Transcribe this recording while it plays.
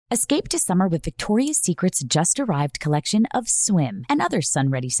Escape to summer with Victoria's Secret's just-arrived collection of swim and other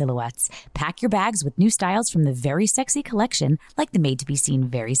sun-ready silhouettes. Pack your bags with new styles from the Very Sexy collection, like the made-to-be-seen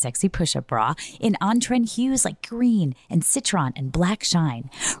Very Sexy push-up bra, in on-trend hues like green and citron and black shine.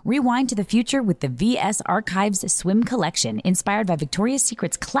 Rewind to the future with the VS Archives swim collection, inspired by Victoria's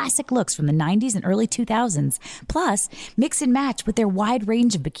Secret's classic looks from the 90s and early 2000s. Plus, mix and match with their wide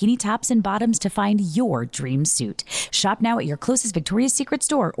range of bikini tops and bottoms to find your dream suit. Shop now at your closest Victoria's Secret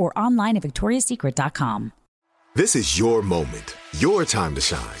store or online at victoriassecret.com. This is your moment, your time to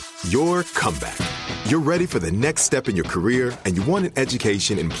shine, your comeback. You're ready for the next step in your career, and you want an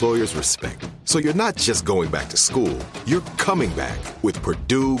education employers respect. So you're not just going back to school, you're coming back with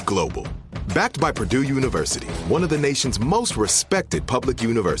Purdue Global. Backed by Purdue University, one of the nation's most respected public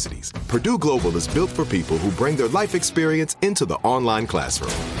universities, Purdue Global is built for people who bring their life experience into the online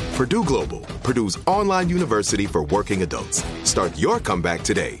classroom. Purdue Global, Purdue's online university for working adults. Start your comeback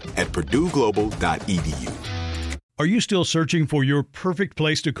today at purdueglobal.edu. Are you still searching for your perfect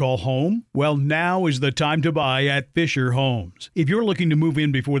place to call home? Well, now is the time to buy at Fisher Homes. If you're looking to move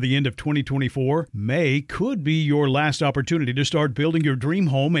in before the end of 2024, May could be your last opportunity to start building your dream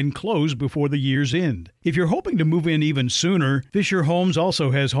home and close before the year's end. If you're hoping to move in even sooner, Fisher Homes also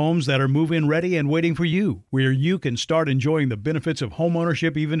has homes that are move-in ready and waiting for you, where you can start enjoying the benefits of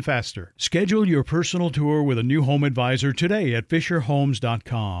homeownership even faster. Schedule your personal tour with a new home advisor today at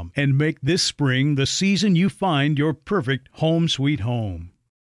FisherHomes.com and make this spring the season you find your perfect home sweet home.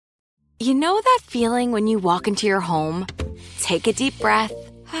 You know that feeling when you walk into your home, take a deep breath,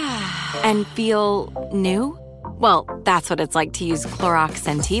 and feel new? Well, that's what it's like to use Clorox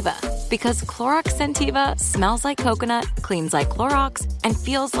Scentiva. Because Clorox Scentiva smells like coconut, cleans like Clorox, and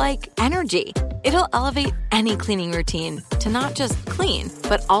feels like energy. It'll elevate any cleaning routine to not just clean,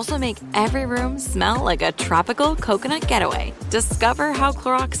 but also make every room smell like a tropical coconut getaway. Discover how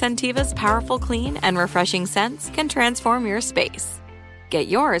Clorox Scentiva's powerful clean and refreshing scents can transform your space. Get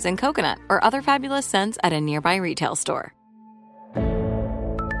yours in coconut or other fabulous scents at a nearby retail store.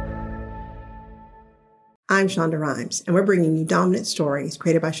 I'm Shonda Rhimes, and we're bringing you Dominant Stories,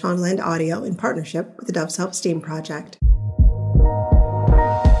 created by Shondaland Audio in partnership with the Dove Self-Esteem Project.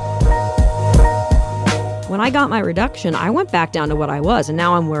 When I got my reduction, I went back down to what I was, and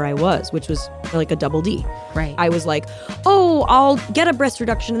now I'm where I was, which was like a double D. Right. I was like, oh, I'll get a breast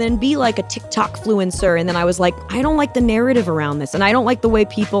reduction and then be like a TikTok influencer. And then I was like, I don't like the narrative around this. And I don't like the way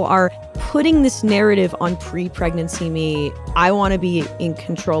people are putting this narrative on pre-pregnancy me. I want to be in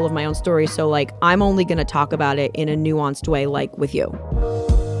control of my own story. So like, I'm only going to talk about it in a nuanced way, like with you.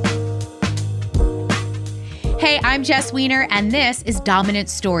 Hey, I'm Jess Weiner, and this is Dominant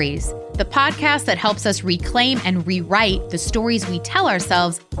Stories, the podcast that helps us reclaim and rewrite the stories we tell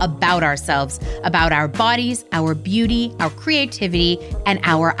ourselves, about our bodies, our beauty, our creativity, and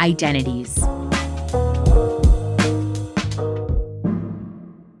our identities.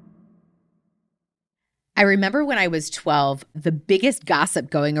 I remember when I was 12, the biggest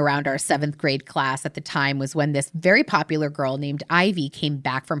gossip going around our 7th grade class at the time was when this very popular girl named Ivy came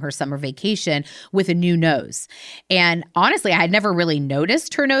back from her summer vacation with a new nose. And honestly, I had never really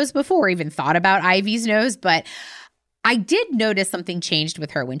noticed her nose before, even thought about Ivy's nose, but I did notice something changed with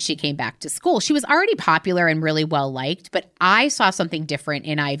her when she came back to school. She was already popular and really well liked, but I saw something different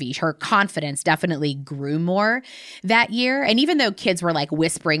in Ivy. Her confidence definitely grew more that year. And even though kids were like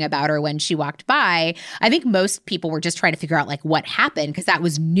whispering about her when she walked by, I think most people were just trying to figure out like what happened, because that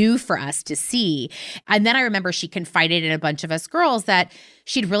was new for us to see. And then I remember she confided in a bunch of us girls that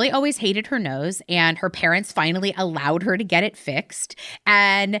she'd really always hated her nose, and her parents finally allowed her to get it fixed.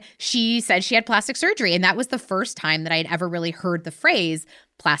 And she said she had plastic surgery. And that was the first time that I'd ever really heard the phrase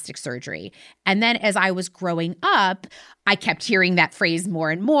plastic surgery. And then as I was growing up, I kept hearing that phrase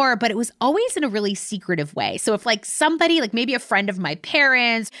more and more, but it was always in a really secretive way. So if like somebody, like maybe a friend of my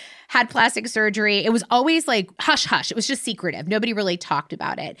parents had plastic surgery, it was always like hush, hush. It was just secretive. Nobody really talked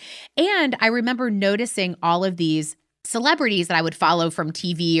about it. And I remember noticing all of these celebrities that I would follow from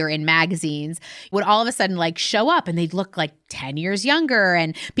TV or in magazines would all of a sudden like show up, and they'd look like 10 years younger,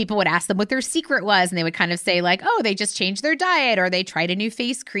 and people would ask them what their secret was, and they would kind of say like, oh, they just changed their diet, or they tried a new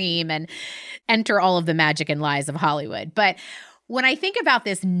face cream, and enter all of the magic and lies of Hollywood. But when I think about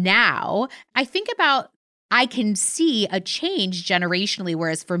this now, I think about I can see a change generationally,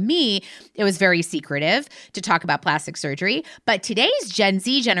 whereas for me, it was very secretive to talk about plastic surgery. But today's Gen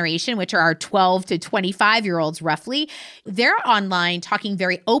Z generation, which are our 12 to 25-year-olds roughly, they're online talking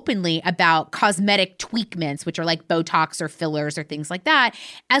very openly about cosmetic tweakments, which are like Botox or fillers or things like that,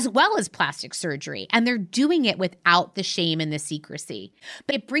 as well as plastic surgery. And they're doing it without the shame and the secrecy.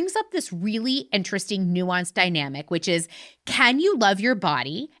 But it brings up this really interesting nuanced dynamic, which is, can you love your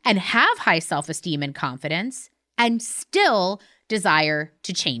body and have high self-esteem and confidence and still desire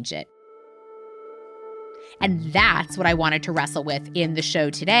to change it? And that's what I wanted to wrestle with in the show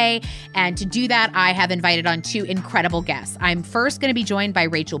today. And to do that, I have invited on two incredible guests. I'm first going to be joined by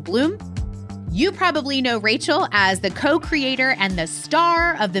Rachel Bloom. You probably know Rachel as the co-creator and the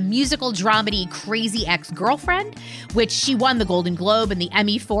star of the musical dramedy Crazy Ex-Girlfriend, which she won the Golden Globe and the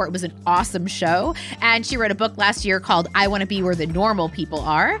Emmy for. It was an awesome show. And she wrote a book last year called I Want to Be Where the Normal People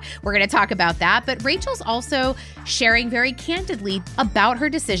Are. We're going to talk about that. But Rachel's also sharing very candidly about her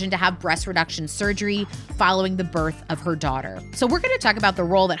decision to have breast reduction surgery following the birth of her daughter. So we're going to talk about the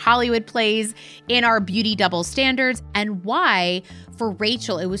role that Hollywood plays in our beauty double standards and why, for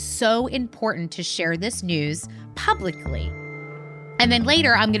Rachel, it was so important to share this news publicly. And then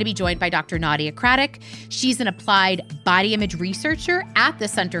later, I'm going to be joined by Dr. Nadia Craddock. She's an applied body image researcher at the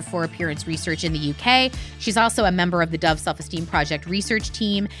Center for Appearance Research in the UK. She's also a member of the Dove Self-Esteem Project research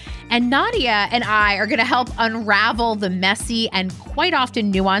team. And Nadia and I are going to help unravel the messy and quite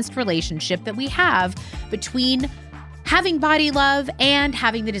often nuanced relationship that we have between having body love and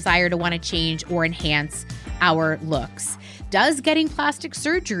having the desire to want to change or enhance our looks. Does getting plastic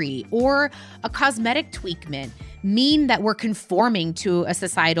surgery or a cosmetic tweakment mean that we're conforming to a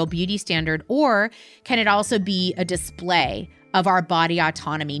societal beauty standard, or can it also be a display of our body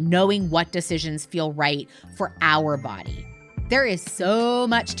autonomy, knowing what decisions feel right for our body? There is so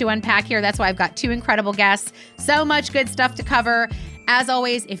much to unpack here. That's why I've got two incredible guests. So much good stuff to cover. As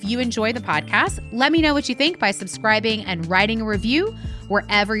always, if you enjoy the podcast, let me know what you think by subscribing and writing a review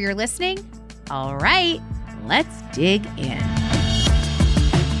wherever you're listening. All right, let's dig in.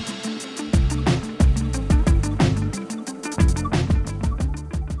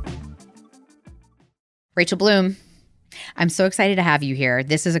 Rachel Bloom, I'm so excited to have you here.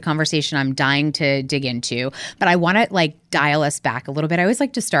 This is a conversation I'm dying to dig into, but I want to dial us back a little bit. I always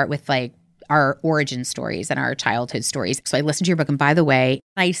like to start with our origin stories and our childhood stories. So I listened to your book, and by the way,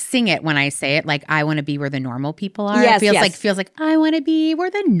 I sing it when I say it, I want to be where the normal people are. Yes, it feels like I want to be where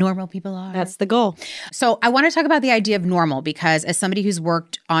the normal people are. That's the goal. So I want to talk about the idea of normal, because as somebody who's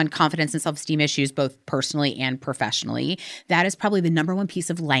worked on confidence and self-esteem issues, both personally and professionally, that is probably the number one piece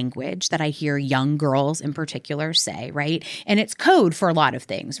of language that I hear young girls in particular say, right? And it's code for a lot of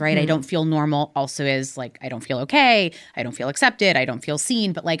things, right? I don't feel normal also is I don't feel okay, I don't feel accepted, I don't feel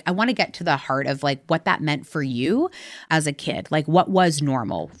seen. But I want to get to the heart of what that meant for you as a kid. What was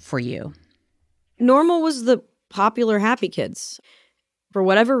normal for you? Normal was the popular happy kids. For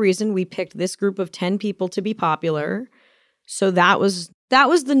whatever reason, we picked this group of 10 people to be popular. So that was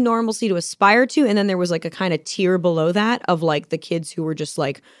the normalcy to aspire to. And then there was a kind of tier below that of the kids who were just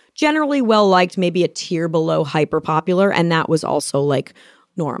generally well liked, maybe a tier below hyper popular. And that was also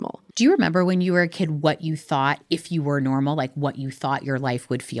normal. Do you remember when you were a kid what you thought, if you were normal, what you thought your life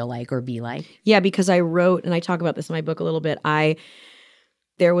would feel like or be like? Yeah, because I wrote, and I talk about this in my book a little bit,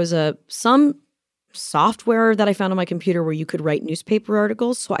 there was some software that I found on my computer where you could write newspaper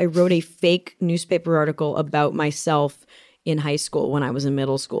articles. So I wrote a fake newspaper article about myself in high school when I was in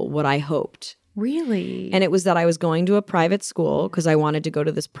middle school, what I hoped. Really? And it was that I was going to a private school because I wanted to go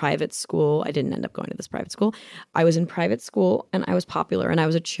to this private school. I didn't end up going to this private school. I was in private school and I was popular and I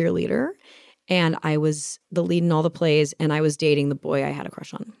was a cheerleader and I was the lead in all the plays and I was dating the boy I had a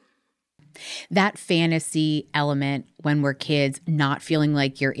crush on. That fantasy element when we're kids, not feeling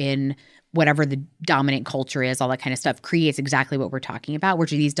like you're in whatever the dominant culture is, all that kind of stuff, creates exactly what we're talking about,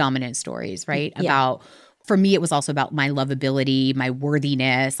 which are these dominant stories, right? Yeah. About, for me, it was also about my lovability, my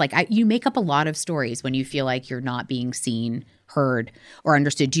worthiness. You make up a lot of stories when you feel like you're not being seen, heard, or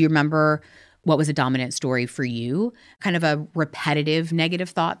understood. Do you remember what was a dominant story for you? Kind of a repetitive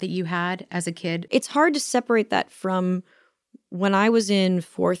negative thought that you had as a kid? It's hard to separate that from when I was in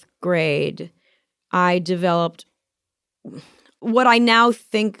fourth grade. I developed what I now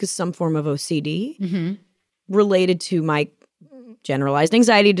think is some form of OCD related to my generalized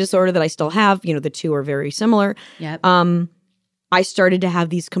anxiety disorder that I still have. The two are very similar. Yep. I started to have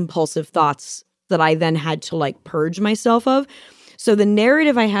these compulsive thoughts that I then had to purge myself of. So the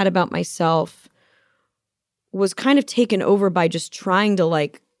narrative I had about myself was kind of taken over by just trying to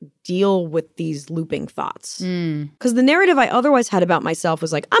deal with these looping thoughts. Because the narrative I otherwise had about myself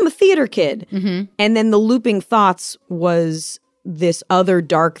was like, I'm a theater kid. And then the looping thoughts was this other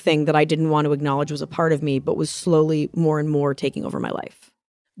dark thing that I didn't want to acknowledge was a part of me, but was slowly more and more taking over my life.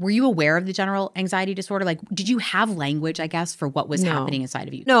 Were you aware of the general anxiety disorder? Like, did you have language, I guess, for what was happening inside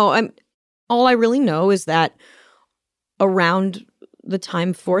of you? No, all I really know is that around the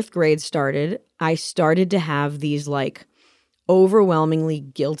time 4th grade started, I started to have these like overwhelmingly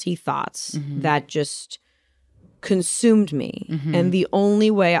guilty thoughts that just consumed me. And the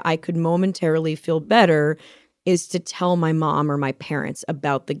only way I could momentarily feel better is to tell my mom or my parents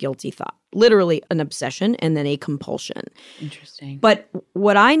about the guilty thought. Literally an obsession and then a compulsion. Interesting. But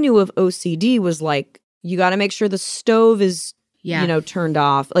what I knew of OCD was like, you got to make sure the stove is, turned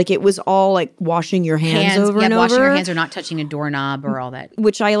off. Like it was all like washing your hands over and over. Washing your hands or not touching a doorknob or all that.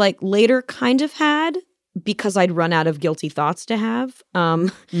 Which I like later kind of had because I'd run out of guilty thoughts to have.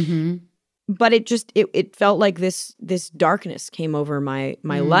 But it felt like this darkness came over my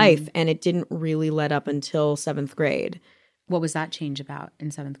life, and it didn't really let up until 7th grade. What was that change about in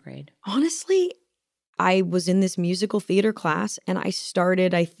 7th grade? Honestly, I was in this musical theater class, and I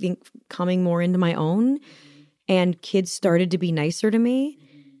started, I think, coming more into my own, and kids started to be nicer to me.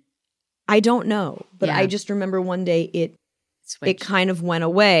 I don't know, but I just remember one day it kind of went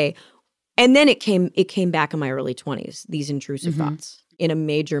away, and then it came back in my early 20s, these intrusive thoughts. In a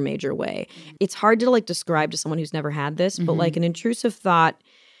major, major way. It's hard to like describe to someone who's never had this, but like an intrusive thought,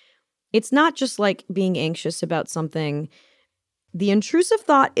 it's not just like being anxious about something. The intrusive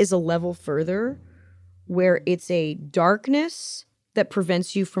thought is a level further where it's a darkness that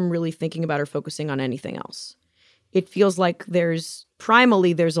prevents you from really thinking about or focusing on anything else. It feels like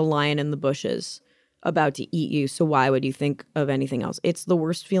primally there's a lion in the bushes about to eat you, so why would you think of anything else? It's the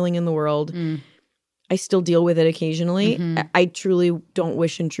worst feeling in the world. I still deal with it occasionally. I truly don't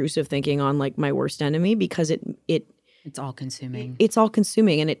wish intrusive thinking on like my worst enemy because it's all consuming. It's all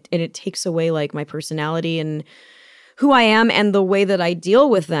consuming, and it takes away like my personality and who I am, and the way that I deal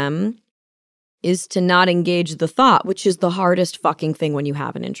with them is to not engage the thought, which is the hardest fucking thing when you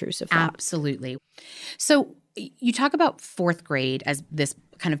have an intrusive thought. Absolutely. So you talk about 4th grade as this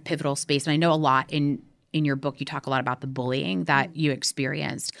kind of pivotal space, and I know a lot in your book you talk a lot about the bullying that you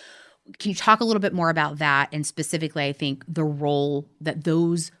experienced. Can you talk a little bit more about that, and specifically, I think, the role that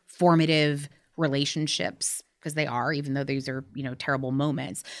those formative relationships, because they are, even though these are, terrible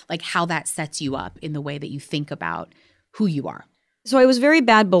moments, like how that sets you up in the way that you think about who you are? So I was very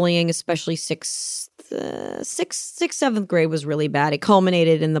bad bullying, especially 6th, 7th grade was really bad. It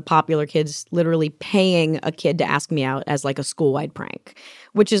culminated in the Popular Kids literally paying a kid to ask me out as like a school-wide prank,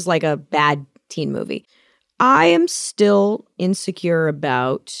 which is like a bad teen movie. I am still insecure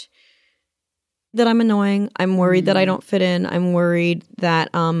about that I'm annoying. I'm worried that I don't fit in. I'm worried that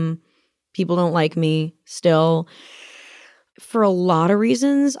people don't like me still. For a lot of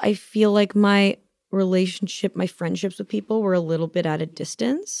reasons, I feel like my friendships with people were a little bit at a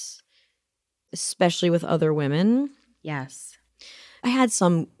distance, especially with other women. Yes. I had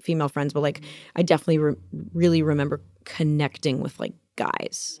some female friends, but like I definitely really remember connecting with like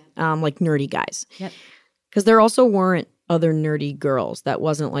guys, like nerdy guys. Yep. Because there also weren't other nerdy girls. That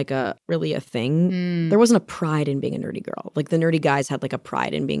wasn't like really a thing. There wasn't a pride in being a nerdy girl. Like the nerdy guys had like a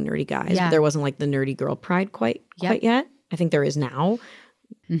pride in being nerdy guys, but there wasn't like the nerdy girl pride quite yet. I think there is now.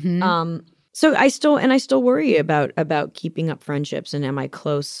 So I still worry about keeping up friendships, and am I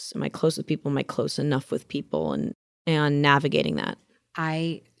close with people? Am I close enough with people, and navigating that?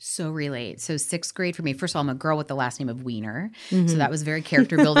 I so relate. So 6th grade for me, first of all, I'm a girl with the last name of Wiener. So that was very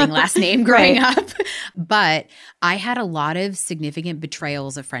character building last name growing up. But I had a lot of significant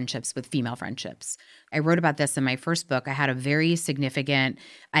betrayals of friendships with female friendships. I wrote about this in my first book. I had a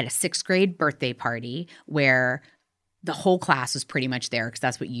 6th grade birthday party where the whole class was pretty much there because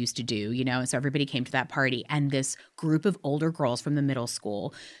that's what you used to do, and so everybody came to that party. And this group of older girls from the middle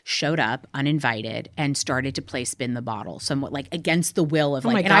school showed up uninvited and started to play Spin the Bottle, somewhat like against the will of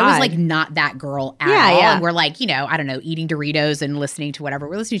like, and I was like not that girl at all. Yeah. And we're like, I don't know, eating Doritos and listening to whatever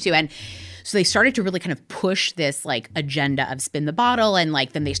we're listening to. And so they started to really kind of push this like agenda of Spin the Bottle, and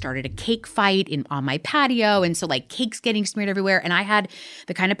like then they started a cake fight on my patio, and so like cakes getting smeared everywhere. And I had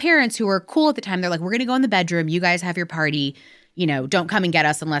the kind of parents who were cool at the time. They're like, we're gonna go in the bedroom, you guys have your party, don't come and get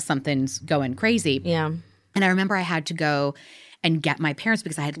us unless something's going crazy. Yeah. And I remember I had to go and get my parents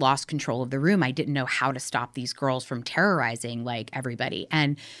because I had lost control of the room. I didn't know how to stop these girls from terrorizing like everybody.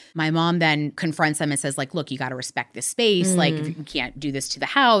 And my mom then confronts them and says like, look, you got to respect this space. Like if you can't do this to the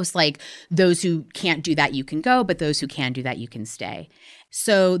house, like those who can't do that, you can go, but those who can do that, you can stay.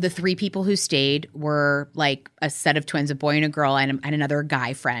 So the 3 people who stayed were like a set of twins, a boy and a girl, and another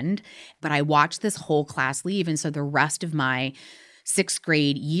guy friend. But I watched this whole class leave. And so the rest of my 6th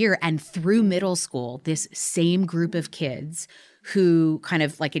grade year and through middle school, this same group of kids who kind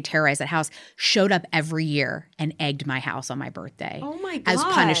of like had terrorized that house showed up every year and egged my house on my birthday. Oh my God. As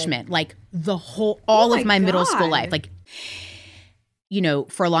punishment. Like all of my middle school life. Like, you know,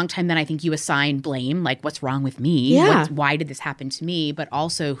 for a long time then I think you assign blame, like what's wrong with me? Yeah. Why did this happen to me? But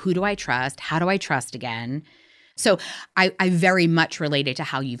also who do I trust? How do I trust again? So I very much related to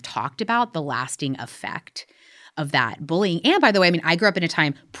how you've talked about the lasting effect of that bullying. And by the way, I mean, I grew up in a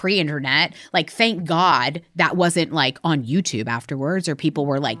time pre-internet. Like, thank God that wasn't like on YouTube afterwards or people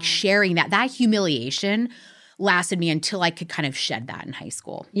were like sharing that. That humiliation lasted me until I could kind of shed that in high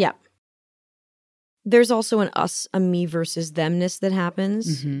school. Yeah. There's also an us, a me versus themness that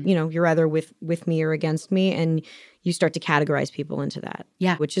happens. You know, you're either with me or against me, and you start to categorize people into that.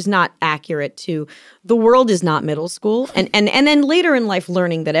 Yeah. Which is not accurate to the world is not middle school. And then later in life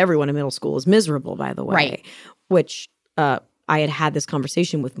learning that everyone in middle school is miserable, by the way. Right. Which I had this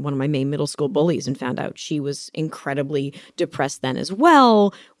conversation with one of my main middle school bullies and found out she was incredibly depressed then as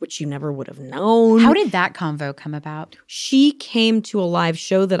well, which you never would have known. How did that convo come about? She came to a live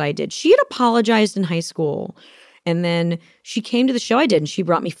show that I did. She had apologized in high school. And then she came to the show I did and she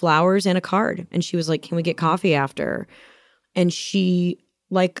brought me flowers and a card. And she was like, can we get coffee after? And she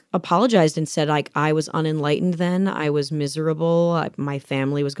like apologized and said like, I was unenlightened then. I was miserable. My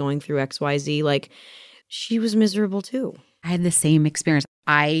family was going through XYZ. Like she was miserable too. I had the same experience.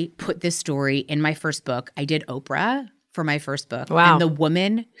 I put this story in my first book. I did Oprah for my first book. Wow. And the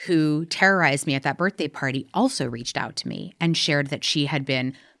woman who terrorized me at that birthday party also reached out to me and shared that she had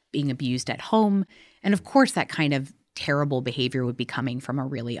been being abused at home. And of course, that kind of terrible behavior would be coming from a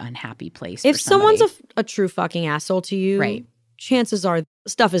really unhappy place. If someone's a true fucking asshole to you, right, chances are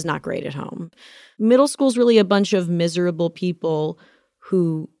stuff is not great at home. Middle school's really a bunch of miserable people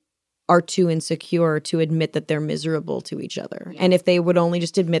who are too insecure to admit that they're miserable to each other. And if they would only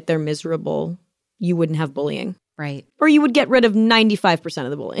just admit they're miserable, you wouldn't have bullying. Right. Or you would get rid of 95% of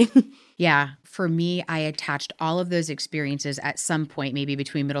the bullying. Yeah. For me, I attached all of those experiences at some point, maybe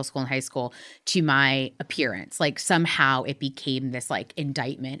between middle school and high school, to my appearance. Like somehow it became this like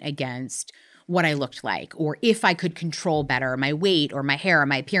indictment against what I looked like, or if I could control better my weight or my hair or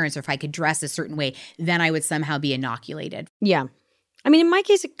my appearance, or if I could dress a certain way, then I would somehow be inoculated. Yeah. I mean, in my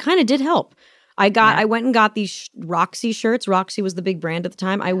case, it kind of did help. I went and got these Roxy shirts. Roxy was the big brand at the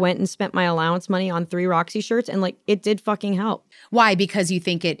time. I went and spent my allowance money on 3 Roxy shirts, and like it did fucking help. Why? Because you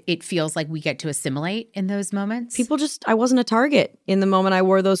think it feels like we get to assimilate in those moments? I wasn't a target in the moment I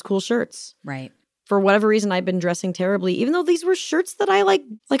wore those cool shirts. Right. For whatever reason, I'd been dressing terribly, even though these were shirts that I like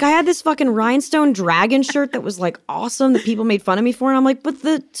I had this fucking rhinestone dragon shirt that was like awesome that people made fun of me for. And I'm like, but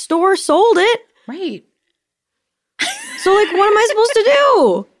the store sold it. Right. So like, what am I supposed to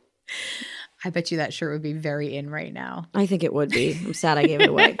do? I bet you that shirt would be very in right now. I think it would be. I'm sad I gave it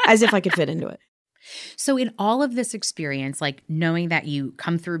away. As if I could fit into it. So in all of this experience, like knowing that you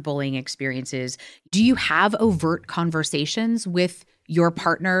come through bullying experiences, do you have overt conversations with your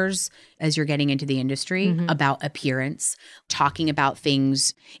partners as you're getting into the industry about appearance, talking about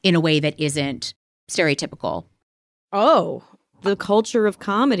things in a way that isn't stereotypical? Oh, the culture of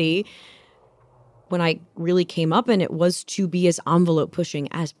comedy, when I really came up in it, was to be as envelope pushing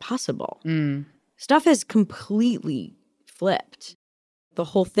as possible. Stuff has completely flipped. The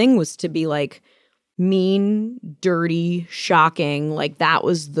whole thing was to be like mean, dirty, shocking. Like that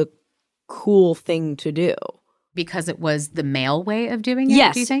was the cool thing to do. Because it was the male way of doing it,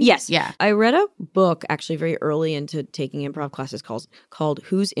 yes, do you think? Yes. Yeah. I read a book actually very early into taking improv classes called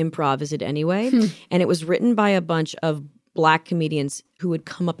Whose Improv Is It Anyway? And it was written by a bunch of Black comedians who had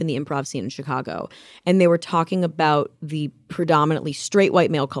come up in the improv scene in Chicago. And they were talking about the predominantly straight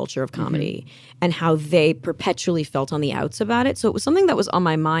white male culture of comedy and how they perpetually felt on the outs about it. So it was something that was on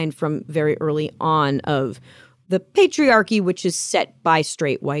my mind from very early on of the patriarchy, which is set by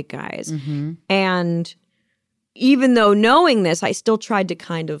straight white guys. And even though knowing this, I still tried to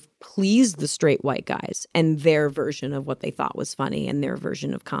kind of please the straight white guys and their version of what they thought was funny and their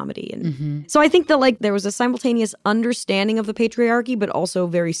version of comedy. And so I think that like there was a simultaneous understanding of the patriarchy, but also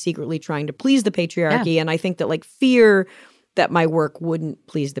very secretly trying to please the patriarchy. And I think that like fear that my work wouldn't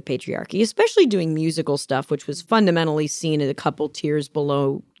please the patriarchy, especially doing musical stuff, which was fundamentally seen at a couple tiers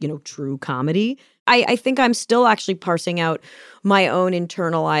below, true comedy. I think I'm still actually parsing out my own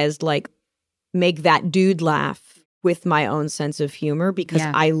internalized, make that dude laugh with my own sense of humor because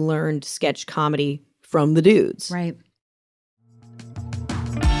I learned sketch comedy from the dudes. Right.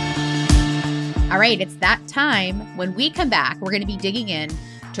 All right, it's that time. When we come back, we're going to be digging in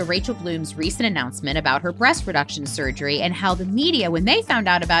to Rachel Bloom's recent announcement about her breast reduction surgery and how the media, when they found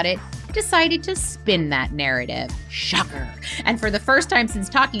out about it, decided to spin that narrative. Shocker. And for the first time since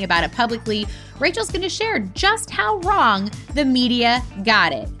talking about it publicly, Rachel's going to share just how wrong the media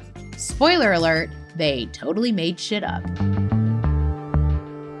got it. Spoiler alert, they totally made shit up.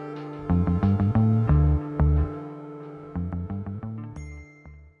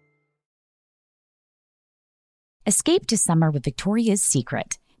 Escape to summer with Victoria's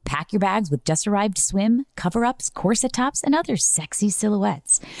Secret. Pack your bags with just-arrived swim, cover-ups, corset tops, and other sexy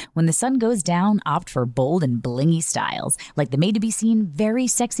silhouettes. When the sun goes down, opt for bold and blingy styles, like the made-to-be-seen Very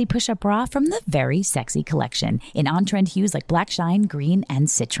Sexy Push-Up Bra from the Very Sexy Collection, in on-trend hues like black shine, green, and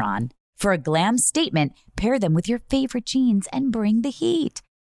citron. For a glam statement, pair them with your favorite jeans and bring the heat.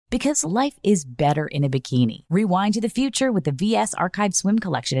 Because life is better in a bikini. Rewind to the future with the VS Archive Swim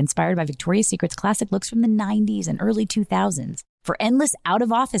Collection inspired by Victoria's Secret's classic looks from the 90s and early 2000s. For endless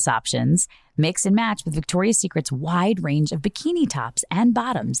out-of-office options, mix and match with Victoria's Secret's wide range of bikini tops and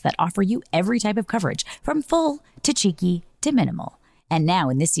bottoms that offer you every type of coverage, from full to cheeky to minimal. And now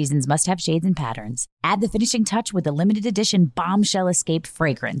in this season's must-have shades and patterns, add the finishing touch with the limited edition Bombshell Escape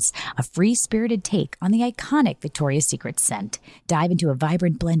fragrance, a free-spirited take on the iconic Victoria's Secret scent. Dive into a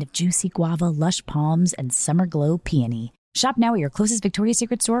vibrant blend of juicy guava, lush palms, and summer glow peony. Shop now at your closest Victoria's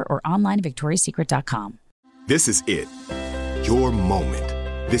Secret store or online at victoriassecret.com. This is it. Your moment.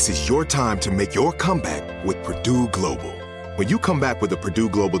 This is your time to make your comeback with Purdue Global. When you come back with a Purdue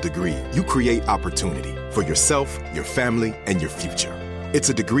Global degree, you create opportunity for yourself, your family, and your future. It's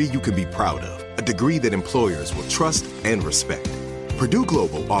a degree you can be proud of, a degree that employers will trust and respect. Purdue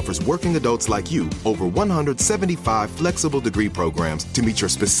Global offers working adults like you over 175 flexible degree programs to meet your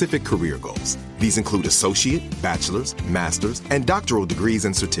specific career goals. These include associate, bachelor's, master's, and doctoral degrees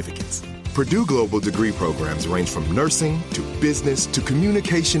and certificates. Purdue Global degree programs range from nursing to business to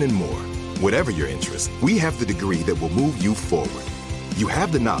communication and more. Whatever your interest, we have the degree that will move you forward. You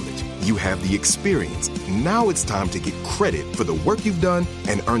have the knowledge, you have the experience. Now it's time to get credit for the work you've done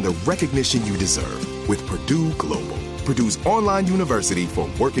and earn the recognition you deserve with Purdue Global, Purdue's online university for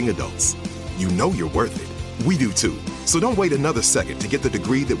working adults. You know you're worth it. We do too. So don't wait another second to get the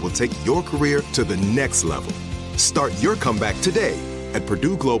degree that will take your career to the next level. Start your comeback today at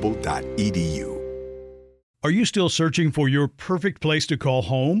purdueglobal.edu. Are you still searching for your perfect place to call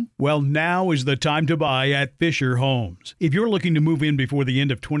home? Well, now is the time to buy at Fisher Homes. If you're looking to move in before the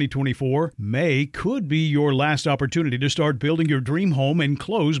end of 2024, May could be your last opportunity to start building your dream home and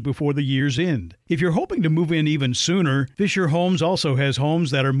close before the year's end. If you're hoping to move in even sooner, Fisher Homes also has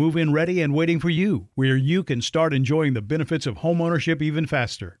homes that are move-in ready and waiting for you, where you can start enjoying the benefits of homeownership even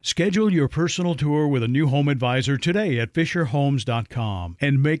faster. Schedule your personal tour with a new home advisor today at FisherHomes.com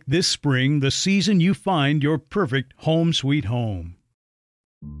and make this spring the season you find your perfect home sweet home.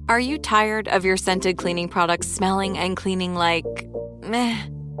 Are you tired of your scented cleaning products smelling and cleaning like meh?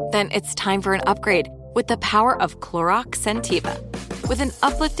 Then it's time for an upgrade with the power of Clorox Scentiva. With an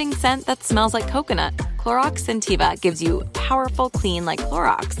uplifting scent that smells like coconut, Clorox Scentiva gives you powerful clean like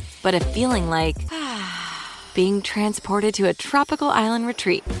Clorox, but a feeling like being transported to a tropical island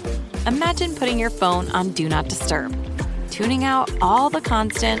retreat. Imagine putting your phone on Do Not Disturb, tuning out all the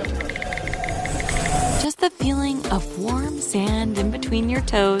constant, just the feeling of warm sand in between your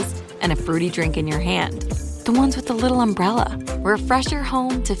toes and a fruity drink in your hand. The ones with the little umbrella. Refresh your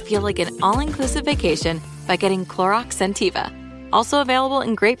home to feel like an all-inclusive vacation by getting Clorox Scentiva. Also available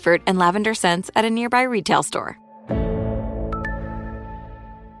in grapefruit and lavender scents at a nearby retail store.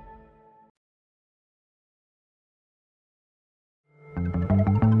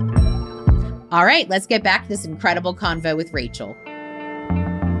 All right, let's get back to this incredible convo with Rachel.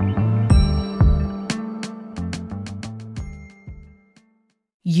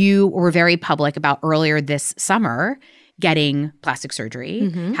 You were very public about earlier this summer getting plastic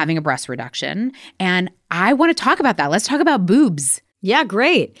surgery, having a breast reduction. And I want to talk about that. Let's talk about boobs. Yeah,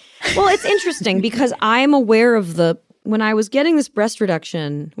 great. Well, it's interesting because I'm aware of when I was getting this breast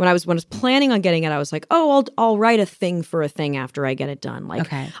reduction, when I was planning on getting it, I was like, oh, I'll write a thing for a thing after I get it done.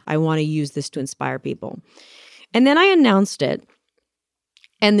 Like, I want to use this to inspire people. And then I announced it,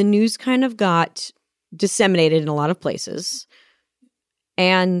 and the news kind of got disseminated in a lot of places.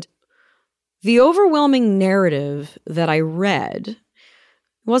 And The overwhelming narrative that I read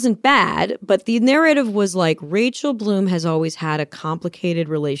wasn't bad, but the narrative was like Rachel Bloom has always had a complicated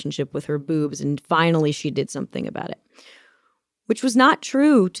relationship with her boobs, and finally she did something about it, which was not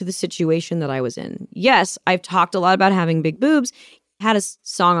true to the situation that I was in. Yes, I've talked a lot about having big boobs, had a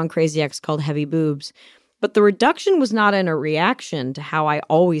song on Crazy X called Heavy Boobs, but the reduction was not in a reaction to how I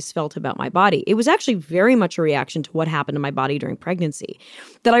always felt about my body. It was actually very much a reaction to what happened to my body during pregnancy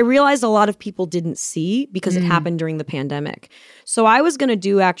that I realized a lot of people didn't see because it happened during the pandemic. So I was going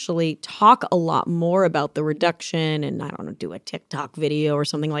to actually talk a lot more about the reduction, and I don't know, do a TikTok video or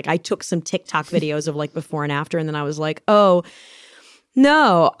something. Like I took some TikTok videos of like before and after, and then I was like, oh,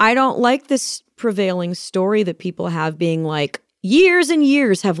 no, I don't like this prevailing story that people have being like, years and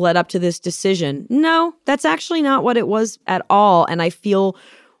years have led up to this decision. No, that's actually not what it was at all. And I feel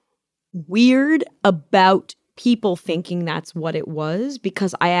weird about people thinking that's what it was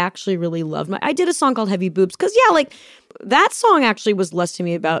because I actually really loved I did a song called Heavy Boobs because, yeah, like that song actually was less to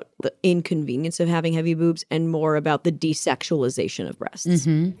me about the inconvenience of having heavy boobs and more about the desexualization of breasts.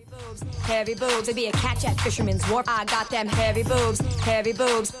 Heavy boobs, it'd be a catch at Fisherman's Wharf. I got them heavy boobs, heavy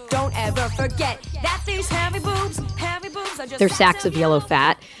boobs. Don't ever forget that these heavy boobs are just... They're sacks of yellow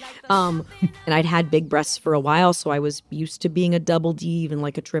fat. And I'd had big breasts for a while, so I was used to being a double D, even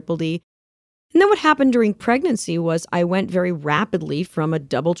like a triple D. And then what happened during pregnancy was I went very rapidly from a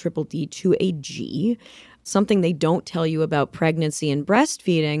double triple D to a G. Something they don't tell you about pregnancy and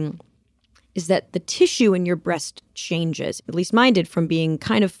breastfeeding is that the tissue in your breast changes. At least mine did, from being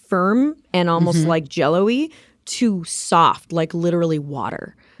kind of firm and almost like jello-y to soft, like literally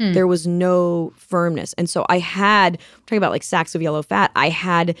water. There was no firmness. And so I had, I'm talking about like sacks of yellow fat, I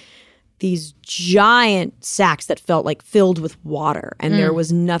had these giant sacks that felt like filled with water, and there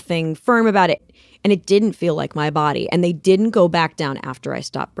was nothing firm about it. And it didn't feel like my body. And they didn't go back down after I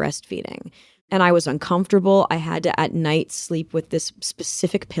stopped breastfeeding. And I was uncomfortable. I had to at night sleep with this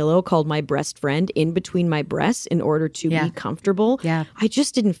specific pillow called my breast friend in between my breasts in order to be comfortable. Yeah. I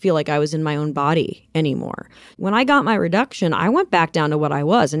just didn't feel like I was in my own body anymore. When I got my reduction, I went back down to what I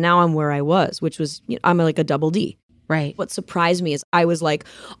was, and now I'm where I was, which was, you know, I'm like a double D. Right. What surprised me is I was like,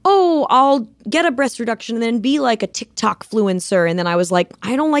 oh, I'll get a breast reduction and then be like a TikTok influencer. And then I was like,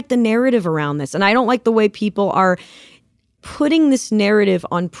 I don't like the narrative around this. And I don't like the way people are putting this narrative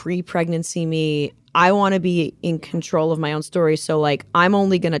on pre-pregnancy me. I want to be in control of my own story. So like, I'm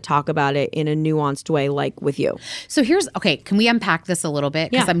only going to talk about it in a nuanced way, like with you. So okay, can we unpack this a little bit?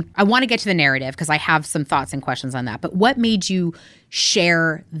 Because I want to get to the narrative because I have some thoughts and questions on that. But what made you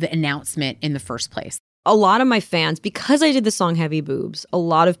share the announcement in the first place? A lot of my fans, because I did the song Heavy Boobs, a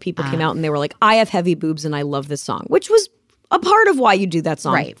lot of people came out and they were like, I have heavy boobs and I love this song, which was a part of why you do that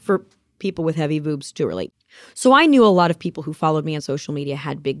song, right, for people with heavy boobs to relate. So I knew a lot of people who followed me on social media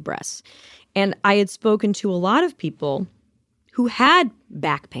had big breasts. And I had spoken to a lot of people who had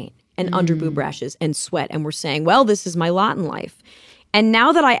back pain and under boob rashes and sweat and were saying, well, this is my lot in life. And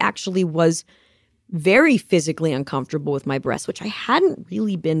now that I actually was very physically uncomfortable with my breasts, which I hadn't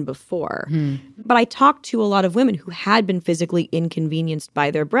really been before. But I talked to a lot of women who had been physically inconvenienced by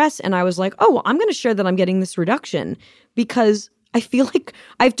their breasts. And I was like, oh, well, I'm going to share that I'm getting this reduction because I feel like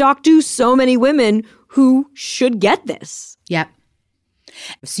I've talked to so many women who should get this. Yep.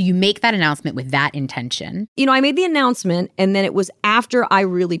 So you make that announcement with that intention. You know, I made the announcement, and then it was after I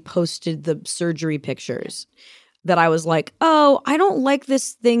really posted the surgery pictures that I was like, oh, I don't like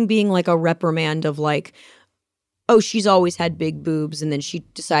this thing being like a reprimand of like, oh, she's always had big boobs and then she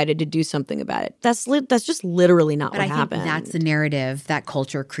decided to do something about it. That's just literally not what happened. But I think that's the narrative that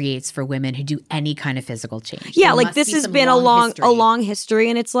culture creates for women who do any kind of physical change. Yeah, like this has been a long history,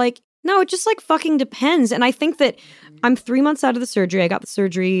 and it's like, no, it just like fucking depends. And I think that I'm 3 months out of the surgery. I got the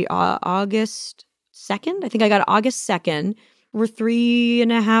surgery August 2nd. I think I got it August 2nd. We're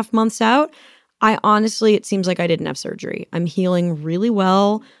 3.5 months out. I honestly, it seems like I didn't have surgery. I'm healing really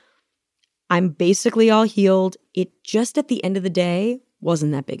well. I'm basically all healed. It just at the end of the day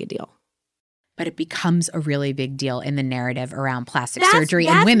wasn't that big a deal. But it becomes a really big deal in the narrative around plastic surgery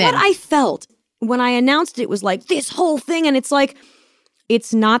and women. That's what I felt. When I announced it, was like this whole thing. And it's like,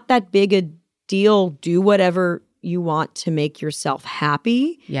 it's not that big a deal. Do whatever you want to make yourself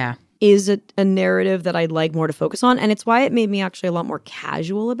happy. Yeah. Is a narrative that I'd like more to focus on. And it's why it made me actually a lot more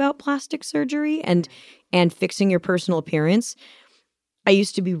casual about plastic surgery and fixing your personal appearance. I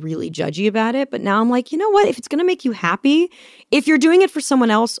used to be really judgy about it, but now I'm like, you know what? If it's going to make you happy, if you're doing it for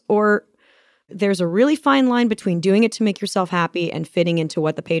someone else or There's a really fine line between doing it to make yourself happy and fitting into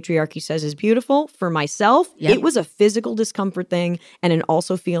what the patriarchy says is beautiful. For myself, it was a physical discomfort thing and an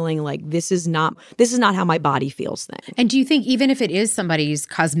also feeling like this is not how my body feels thing. And do you think even if it is somebody's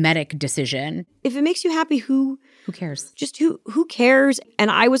cosmetic decision, if it makes you happy, who cares? Just who cares?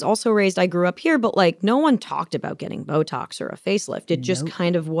 And I was also raised, I grew up here, but like no one talked about getting Botox or a facelift. It just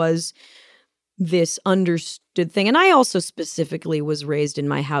kind of was this understood thing. And I also specifically was raised in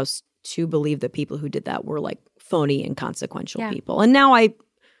my house to believe that people who did that were like phony, inconsequential people. And now I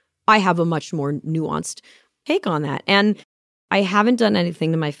have a much more nuanced take on that. And I haven't done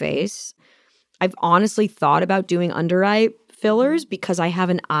anything to my face. I've honestly thought about doing under eye fillers because I have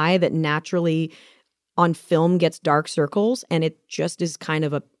an eye that naturally on film gets dark circles, and it just is kind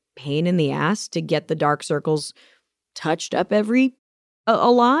of a pain in the ass to get the dark circles touched up a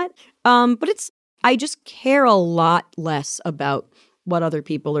lot. But I just care a lot less about what other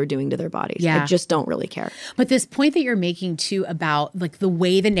people are doing to their bodies. I just don't really care. But this point that you're making too about like the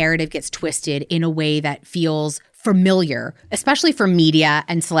way the narrative gets twisted in a way that feels familiar, especially for media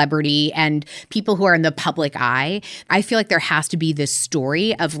and celebrity and people who are in the public eye, I feel like there has to be this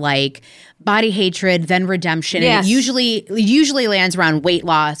story of like body hatred, then redemption. Yes. And it usually lands around weight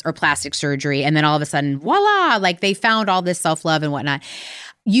loss or plastic surgery. And then all of a sudden, voila, like they found all this self-love and whatnot.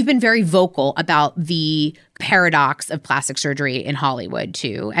 You've been very vocal about the paradox of plastic surgery in Hollywood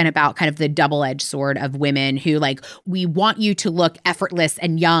too, and about kind of the double-edged sword of women who like, we want you to look effortless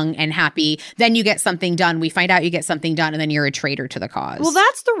and young and happy. Then you get something done. We find out you get something done and then you're a traitor to the cause. Well,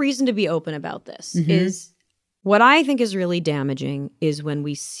 that's the reason to be open about this is what I think is really damaging is when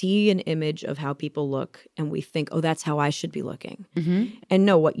we see an image of how people look and we think, oh, that's how I should be looking. And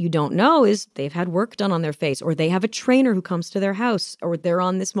no, what you don't know is they've had work done on their face, or they have a trainer who comes to their house, or they're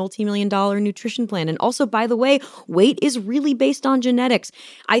on this multi-million-dollar nutrition plan. And also, by the way, weight is really based on genetics.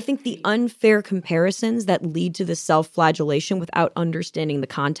 I think the unfair comparisons that lead to the self-flagellation without understanding the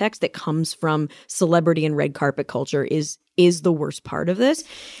context that comes from celebrity and red carpet culture is the worst part of this.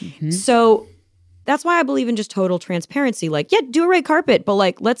 So that's why I believe in just total transparency. Like, yeah, do a red carpet, but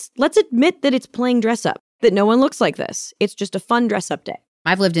like, let's admit that it's playing dress up, that no one looks like this. It's just a fun dress up day.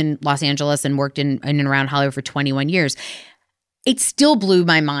 I've lived in Los Angeles and worked in and around Hollywood for 21 years. It still blew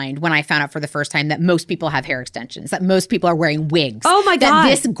my mind when I found out for the first time that most people have hair extensions, that most people are wearing wigs. Oh my God. That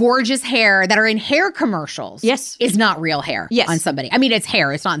this gorgeous hair that are in hair commercials is not real hair on somebody. I mean, it's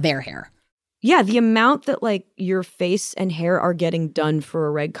hair. It's not their hair. Yeah, the amount that like your face and hair are getting done for a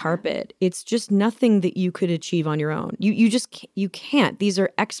red carpet, it's just nothing that you could achieve on your own. You can't. These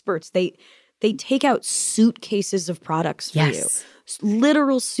are experts. They take out suitcases of products for you.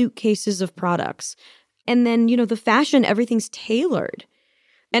 Literal suitcases of products. And then, the fashion, everything's tailored.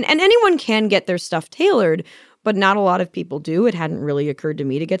 And anyone can get their stuff tailored, but not a lot of people do. It hadn't really occurred to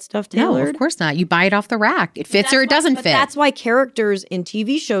me to get stuff tailored. No, of course not. You buy it off the rack. It fits or it doesn't fit. That's why characters in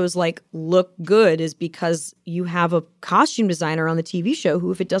TV shows like look good, is because you have a costume designer on the TV show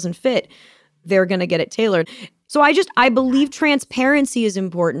who, if it doesn't fit, they're going to get it tailored. So I believe transparency is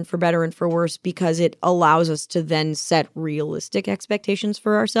important for better and for worse, because it allows us to then set realistic expectations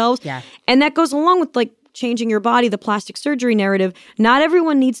for ourselves. Yeah. And that goes along with like changing your body, the plastic surgery narrative. Not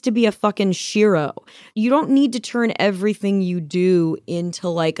everyone needs to be a fucking Shiro. You don't need to turn everything you do into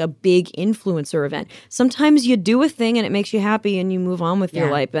like a big influencer event. Sometimes you do a thing and it makes you happy and you move on with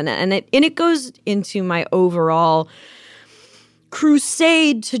your life. And it goes into my overall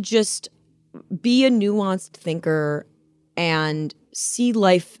crusade to just be a nuanced thinker and see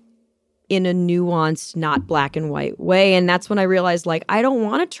life in a nuanced, not black and white way. And that's when I realized, like, I don't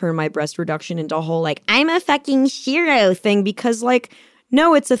want to turn my breast reduction into a whole, like, I'm a fucking Shiro thing, because, like,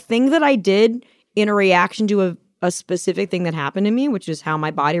 no, it's a thing that I did in a reaction to a specific thing that happened to me, which is how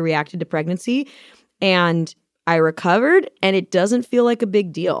my body reacted to pregnancy. And I recovered, and it doesn't feel like a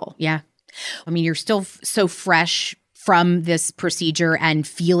big deal. Yeah. I mean, you're still so fresh from this procedure and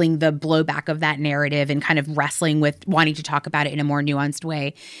feeling the blowback of that narrative and kind of wrestling with wanting to talk about it in a more nuanced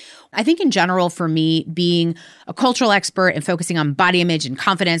way. I think in general, for me, being a cultural expert and focusing on body image and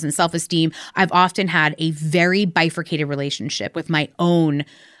confidence and self-esteem, I've often had a very bifurcated relationship with my own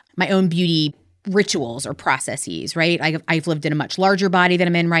beauty rituals or processes, right? I've lived in a much larger body than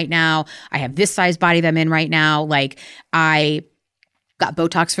I'm in right now. I have this size body that I'm in right now. Like, I got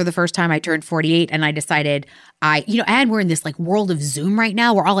Botox for the first time. I turned 48 and I decided and we're in this like world of Zoom right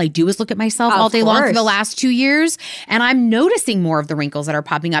now where all I do is look at myself all day long for the last 2 years. And I'm noticing more of the wrinkles that are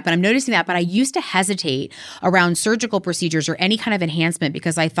popping up. And I'm noticing that. But I used to hesitate around surgical procedures or any kind of enhancement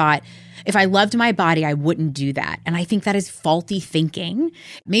because I thought if I loved my body, I wouldn't do that. And I think that is faulty thinking.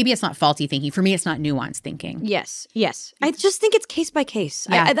 Maybe it's not faulty thinking. For me, it's not nuanced thinking. Yes. I just think it's case by case.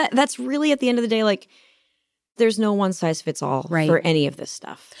 Yeah. That's really at the end of the day, like, there's no one size fits all for any of this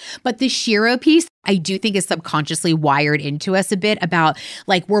stuff. But the Shiro piece, I do think is subconsciously wired into us a bit about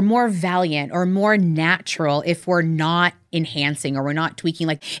like we're more valiant or more natural if we're not enhancing or we're not tweaking.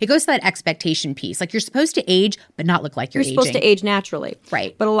 Like it goes to that expectation piece. Like you're supposed to age but not look like you're aging. You're supposed to age naturally.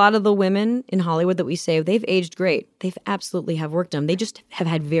 Right. But a lot of the women in Hollywood that we say, they've aged great. They've absolutely have work done. They just have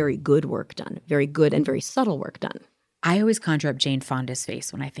had very good work done. Very good and very subtle work done. I always conjure up Jane Fonda's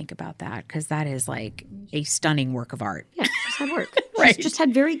face when I think about that because that is like a stunning work of art. Yeah, just had work. Right. Just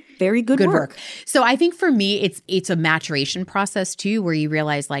had very, very good work. So I think for me, it's a maturation process too, where you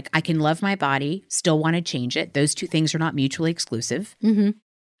realize like I can love my body, still want to change it. Those two things are not mutually exclusive.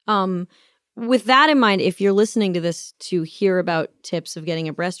 Mm-hmm. With that in mind, if you're listening to this to hear about tips of getting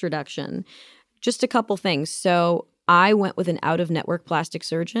a breast reduction, just a couple things. So I went with an out-of-network plastic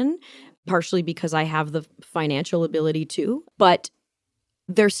surgeon, partially because I have the financial ability to, but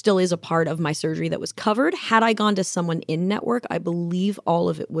there still is a part of my surgery that was covered. Had I gone to someone in network, I believe all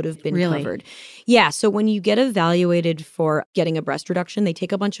of it would have been covered. Yeah, so when you get evaluated for getting a breast reduction, they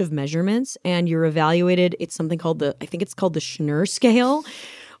take a bunch of measurements and you're evaluated. It's something called I think it's called the Schnur scale.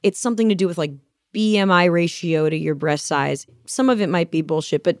 It's something to do with like BMI ratio to your breast size. Some of it might be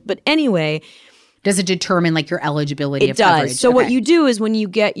bullshit, but anyway. Does it determine like your eligibility of coverage? It does. does. So what you do is when you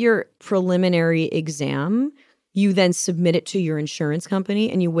get your preliminary exam, you then submit it to your insurance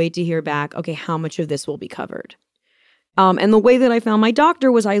company and you wait to hear back, okay, how much of this will be covered? And the way that I found my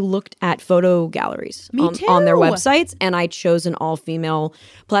doctor was I looked at photo galleries on their websites, and I chose an all-female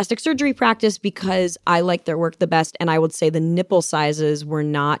plastic surgery practice because I liked their work the best, and I would say the nipple sizes were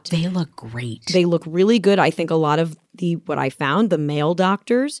not— They look great. They look really good. I think a lot of what I found, the male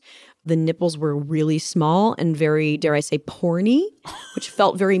doctors— the nipples were really small and very, dare I say, porny, which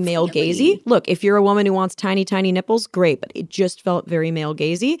felt very male-gazy. Look, if you're a woman who wants tiny, tiny nipples, great, but it just felt very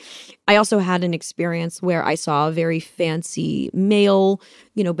male-gazy. I also had an experience where I saw a very fancy male,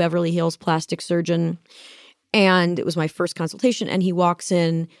 Beverly Hills plastic surgeon, and it was my first consultation, and he walks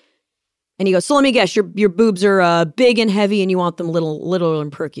in and he goes, so let me guess, your boobs are big and heavy and you want them little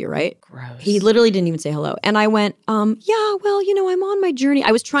and perky, right? Gross. He literally didn't even say hello. And I went, yeah, well, I'm on my journey. I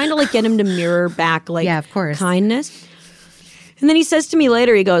was trying to get him to mirror back yeah, of course. Kindness. And then he says to me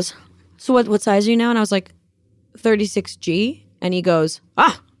later, he goes, so what size are you now? And I was like, 36G. And he goes,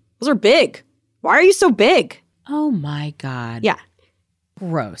 those are big. Why are you so big? Oh my God. Yeah.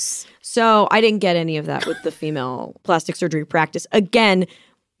 Gross. So I didn't get any of that with the female plastic surgery practice. Again,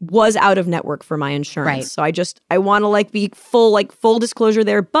 was out of network for my insurance. Right. So I want to be full disclosure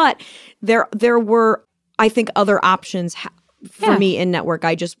there. But there were, I think, other options for me in network.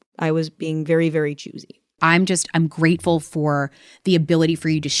 I was being very, very choosy. I'm grateful for the ability for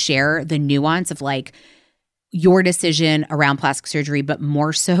you to share the nuance of your decision around plastic surgery, but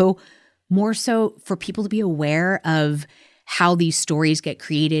more so for people to be aware of how these stories get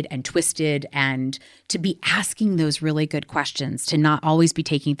created and twisted, and to be asking those really good questions, to not always be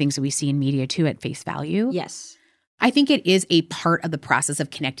taking things that we see in media too at face value. Yes. I think it is a part of the process of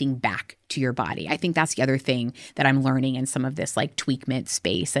connecting back to your body. I think that's the other thing that I'm learning in some of this tweakment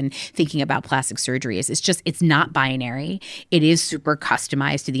space and thinking about plastic surgery is it's not binary. It is super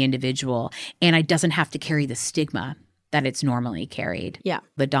customized to the individual, and it doesn't have to carry the stigma that it's normally carried. Yeah.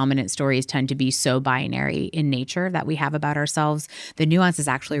 The dominant stories tend to be so binary in nature that we have about ourselves. The nuance is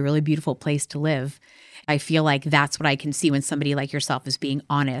actually a really beautiful place to live. I feel like that's what I can see when somebody like yourself is being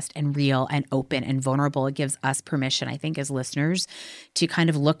honest and real and open and vulnerable. It gives us permission, I think, as listeners to kind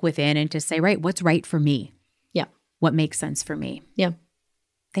of look within and to say, right, what's right for me? Yeah. What makes sense for me? Yeah.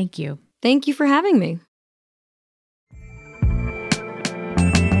 Thank you. Thank you for having me.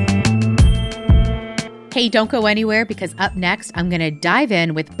 Hey, don't go anywhere, because up next, I'm going to dive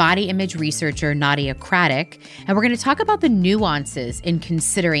in with body image researcher Nadia Craddock, and we're going to talk about the nuances in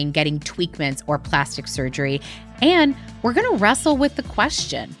considering getting tweakments or plastic surgery. And we're going to wrestle with the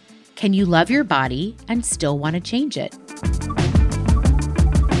question, can you love your body and still want to change it?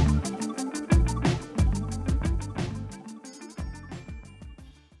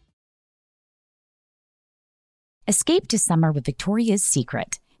 Escape to summer with Victoria's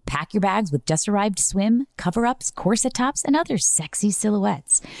Secret. Pack your bags with just-arrived swim, cover-ups, corset tops, and other sexy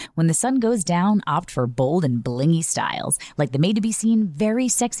silhouettes. When the sun goes down, opt for bold and blingy styles, like the made-to-be-seen Very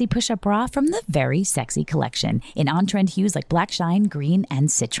Sexy Push-Up Bra from the Very Sexy Collection, in on-trend hues like black shine, green, and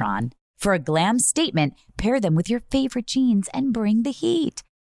citron. For a glam statement, pair them with your favorite jeans and bring the heat.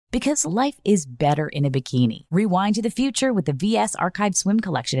 Because life is better in a bikini. Rewind to the future with the VS Archive Swim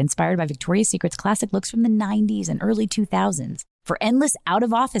Collection, inspired by Victoria's Secret's classic looks from the 90s and early 2000s. For endless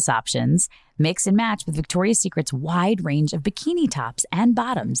out-of-office options, mix and match with Victoria's Secret's wide range of bikini tops and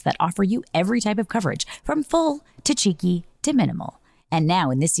bottoms that offer you every type of coverage, from full to cheeky to minimal. And now,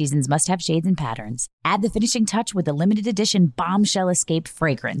 in this season's must-have shades and patterns, add the finishing touch with the limited edition Bombshell Escape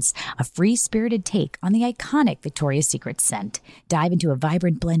fragrance, a free-spirited take on the iconic Victoria's Secret scent. Dive into a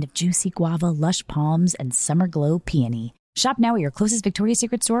vibrant blend of juicy guava, lush palms, and summer glow peony. Shop now at your closest Victoria's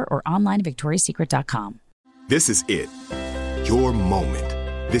Secret store or online at victoriassecret.com. This is it. Your moment.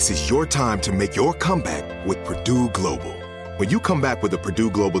 This is your time to make your comeback with Purdue Global. When you come back with a Purdue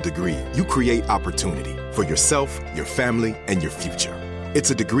Global degree, you create opportunity for yourself, your family, and your future.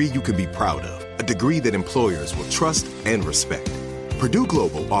 It's a degree you can be proud of, a degree that employers will trust and respect. Purdue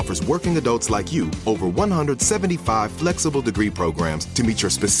Global offers working adults like you over 175 flexible degree programs to meet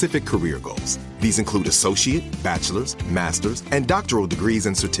your specific career goals. These include associate, bachelor's, master's, and doctoral degrees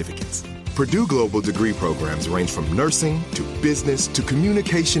and certificates. Purdue Global degree programs range from nursing to business to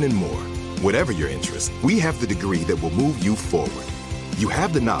communication and more. Whatever your interest, we have the degree that will move you forward. You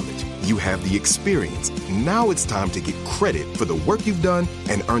have the knowledge, you have the experience. Now it's time to get credit for the work you've done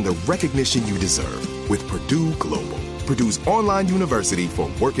and earn the recognition you deserve with Purdue Global, Purdue's online university for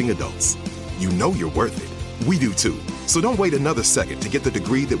working adults. You know you're worth it. We do too. So don't wait another second to get the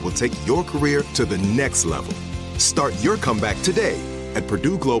degree that will take your career to the next level. Start your comeback today at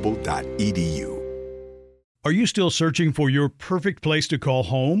purdueglobal.edu. Are you still searching for your perfect place to call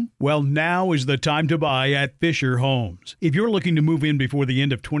home? Well, now is the time to buy at Fisher Homes. If you're looking to move in before the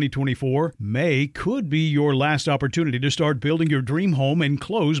end of 2024, May could be your last opportunity to start building your dream home and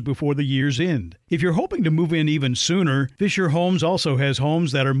close before the year's end. If you're hoping to move in even sooner, Fisher Homes also has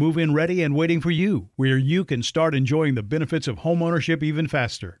homes that are move-in ready and waiting for you, where you can start enjoying the benefits of homeownership even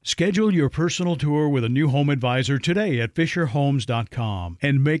faster. Schedule your personal tour with a new home advisor today at FisherHomes.com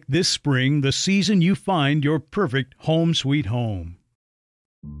and make this spring the season you find your perfect home sweet home.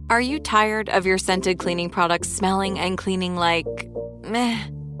 Are you tired of your scented cleaning products smelling and cleaning like meh?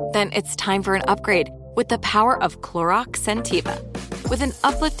 Then it's time for an upgrade with the power of Clorox Scentiva. With an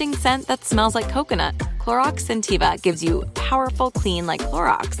uplifting scent that smells like coconut, Clorox Scentiva gives you powerful clean like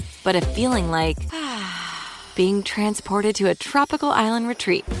Clorox, but a feeling like being transported to a tropical island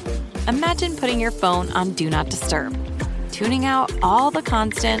retreat. Imagine putting your phone on Do Not Disturb, tuning out all the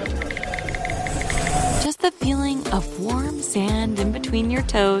constant, just the feeling of warm sand in between your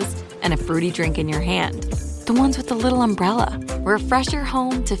toes and a fruity drink in your hand. The ones with the little umbrella. Refresh your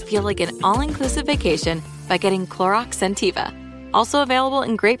home to feel like an all-inclusive vacation by getting Clorox Scentiva. Also available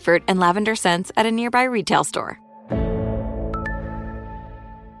in grapefruit and lavender scents at a nearby retail store.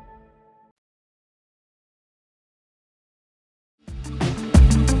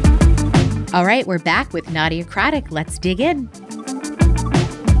 All right, we're back with Nadia Craddock. Let's dig in.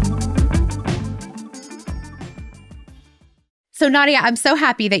 So Nadia, I'm so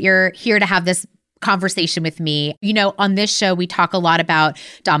happy that you're here to have this conversation with me. You know, on this show, we talk a lot about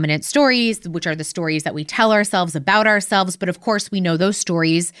dominant stories, which are the stories that we tell ourselves about ourselves. But of course, we know those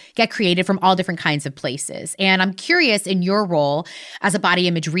stories get created from all different kinds of places. And I'm curious, in your role as a body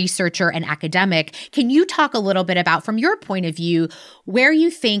image researcher and academic, can you talk a little bit about, from your point of view, where you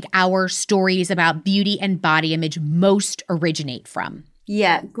think our stories about beauty and body image most originate from?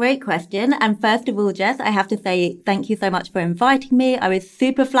 Yeah, great question. And first of all, Jess, I have to say thank you so much for inviting me. I was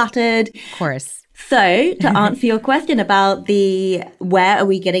super flattered. Of course. So to answer your question about where are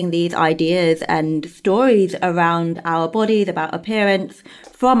we getting these ideas and stories around our bodies, about appearance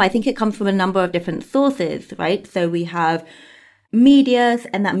from, I think it comes from a number of different sources, right? So we have media,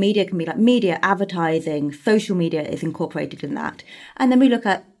 and that media can be like media, advertising, social media is incorporated in that. And then we look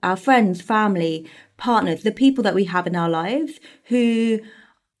at our friends, family, partners, the people that we have in our lives who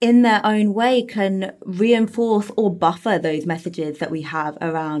in their own way can reinforce or buffer those messages that we have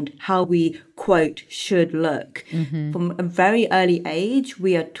around how we, quote, should look. Mm-hmm. From a very early age,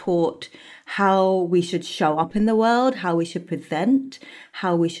 we are taught how we should show up in the world, how we should present,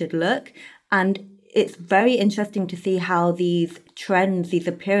 how we should look. And it's very interesting to see how these trends, these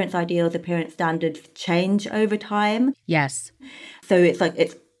appearance ideals, appearance standards change over time. Yes. So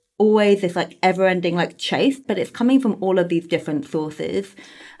it's always this like ever-ending like chase, but it's coming from all of these different sources.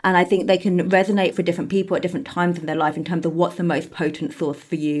 And I think they can resonate for different people at different times in their life in terms of what's the most potent source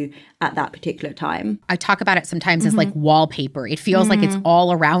for you at that particular time. I talk about it sometimes as like wallpaper. It feels like it's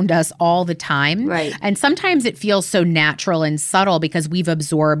all around us all the time. Right. And sometimes it feels so natural and subtle because we've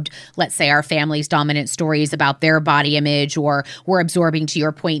absorbed, let's say, our family's dominant stories about their body image, or we're absorbing, to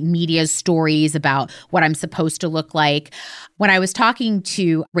your point, media's stories about what I'm supposed to look like. When I was talking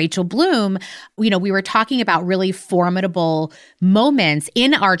to Rachel Bloom, we were talking about really formidable moments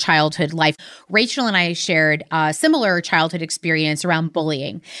in our childhood life. Rachel and I shared a similar childhood experience around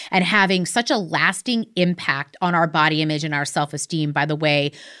bullying and having such a lasting impact on our body image and our self-esteem by the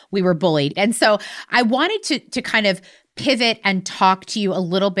way we were bullied. And so I wanted to kind of pivot and talk to you a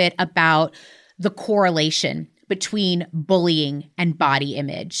little bit about the correlation between bullying and body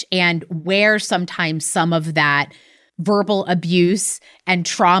image and where sometimes some of that verbal abuse and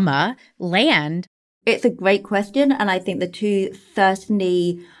trauma land. It's a great question. And I think the two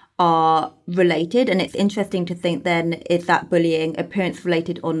certainly are related. And it's interesting to think then, is that bullying appearance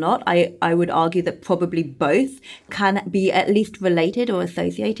related or not? I would argue that probably both can be at least related or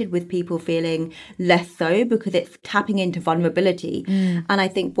associated with people feeling less so because it's tapping into vulnerability. And I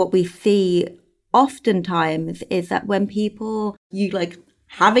think what we see oftentimes is that when people,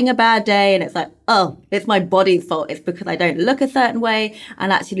 having a bad day and it's like, oh, it's my body's fault. It's because I don't look a certain way.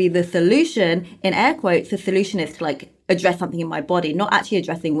 And actually the solution, in air quotes, the solution is to address something in my body, not actually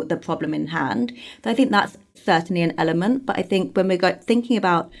addressing the problem in hand. So I think that's certainly an element. But I think when we're thinking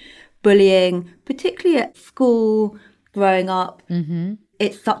about bullying, particularly at school, growing up,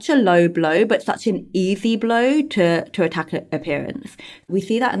 it's such a low blow, but such an easy blow to attack appearance. We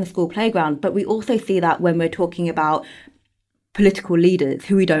see that in the school playground, but we also see that when we're talking about political leaders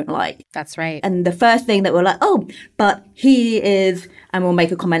who we don't like. That's right. And the first thing that we're like, oh, but he is, and we'll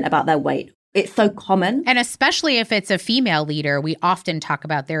make a comment about their weight. It's so common. And especially if it's a female leader, we often talk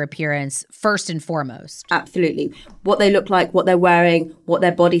about their appearance first and foremost. Absolutely. What they look like, what they're wearing, what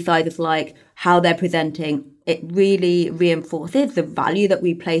their body size is like, how they're presenting. It really reinforces the value that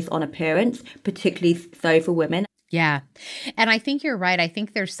we place on appearance, particularly so for women. Yeah. And I think you're right. I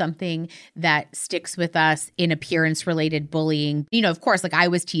think there's something that sticks with us in appearance-related bullying. Of course, I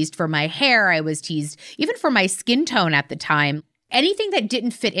was teased for my hair. I was teased even for my skin tone at the time. Anything that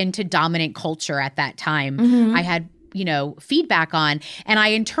didn't fit into dominant culture at that time, I had, feedback on, and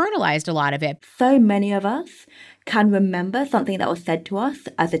I internalized a lot of it. So many of us can remember something that was said to us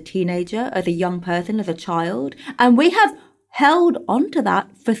as a teenager, as a young person, as a child, and we have held onto that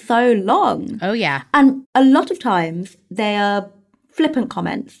for so long. Oh, yeah. And a lot of times they are flippant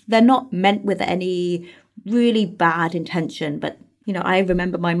comments. They're not meant with any really bad intention. But, I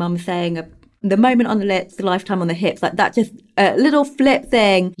remember my mum saying the moment on the lips, the lifetime on the hips, that just a little flip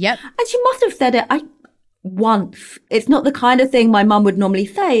thing. Yep. And she must have said it once. It's not the kind of thing my mum would normally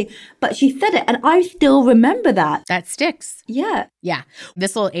say, but she said it and I still remember that. That sticks. Yeah. Yeah.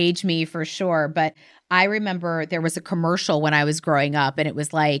 This will age me for sure, but I remember there was a commercial when I was growing up and it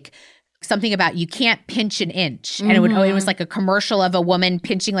was something about you can't pinch an inch. And it was like a commercial of a woman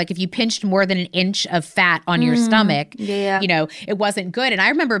pinching, if you pinched more than an inch of fat on your stomach, it wasn't good. And I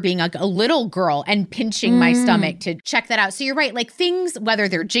remember being a little girl and pinching my stomach to check that out. So you're right, things, whether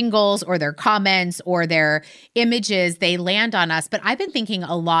they're jingles or their comments or their images, they land on us. But I've been thinking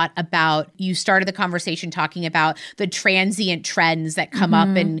a lot about, you started the conversation talking about the transient trends that come up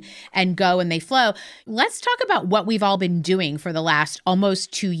and go and they flow. Let's talk about what we've all been doing for the last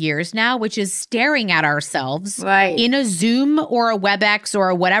almost 2 years now, which is staring at ourselves in a Zoom or a WebEx or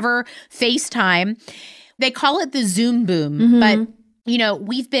a whatever FaceTime. They call it the Zoom boom, but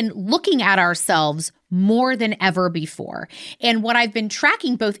we've been looking at ourselves more than ever before. And what I've been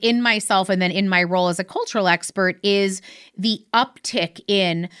tracking both in myself and then in my role as a cultural expert is the uptick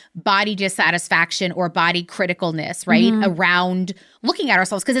in body dissatisfaction or body criticalness, right? Around looking at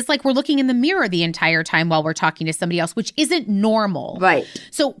ourselves. Because it's we're looking in the mirror the entire time while we're talking to somebody else, which isn't normal. Right.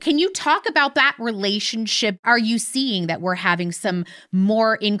 So can you talk about that relationship? Are you seeing that we're having some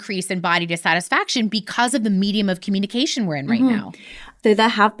more increase in body dissatisfaction because of the medium of communication we're in right now? So there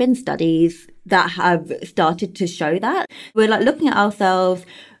have been studies that have started to show that. We're looking at ourselves,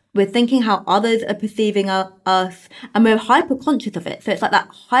 we're thinking how others are perceiving us, and we're hyper conscious of it. So it's that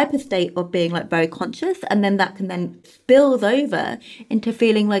hyper state of being very conscious, and then that can then spills over into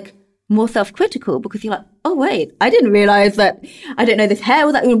feeling more self-critical because you're oh wait, I didn't realize that I didn't know this hair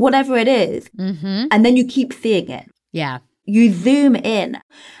or that, whatever it is. And then you keep seeing it. Yeah. You zoom in.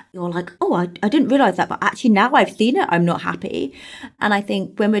 You're oh, I didn't realize that, but actually now I've seen it, I'm not happy. And I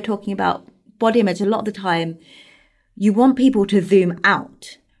think when we're talking about body image, a lot of the time, you want people to zoom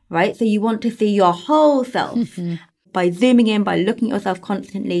out, right? So you want to see your whole self. By zooming in, by looking at yourself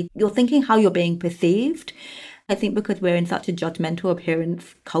constantly, you're thinking how you're being perceived. I think because we're in such a judgmental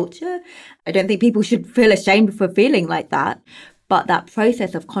appearance culture, I don't think people should feel ashamed for feeling like that. But that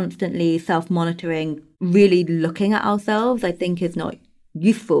process of constantly self-monitoring, really looking at ourselves, I think is not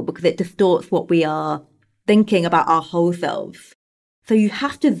useful because it distorts what we are thinking about our whole selves. So you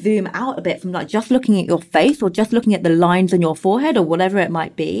have to zoom out a bit from like just looking at your face or just looking at the lines on your forehead or whatever it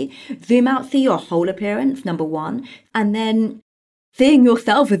might be. Zoom out, see your whole appearance, number one. And then seeing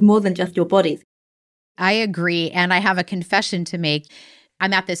yourself as more than just your body. I agree. And I have a confession to make.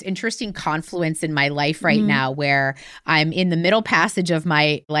 I'm at this interesting confluence in my life right now where I'm in the middle passage of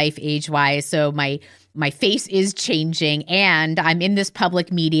my life age-wise. So my face is changing and I'm in this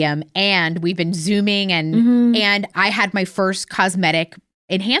public medium and we've been Zooming and I had my first cosmetic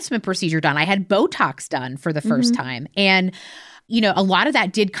enhancement procedure done. I had Botox done for the first time. And you know, a lot of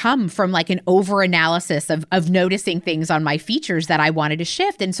that did come from like an over-analysis of noticing things on my features that I wanted to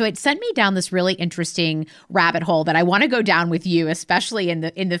shift. And so it sent me down this really interesting rabbit hole that I want to go down with you, especially in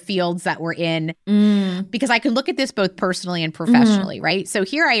the fields that we're in, because I can look at this both personally and professionally, right? So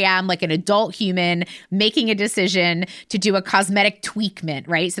here I am, like an adult human making a decision to do a cosmetic tweakment,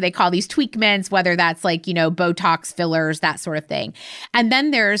 right? So they call these tweakments, whether that's like, you know, Botox fillers, that sort of thing. And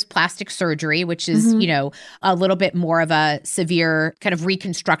then there's plastic surgery, which is, you know, a little bit more of a severe kind of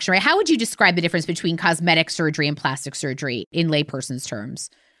reconstruction, right? How would you describe the difference between cosmetic surgery and plastic surgery in layperson's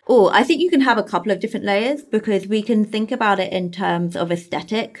terms? Oh, I think you can have a couple of different layers because we can think about it in terms of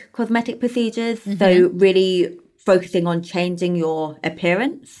aesthetic cosmetic procedures. So really focusing on changing your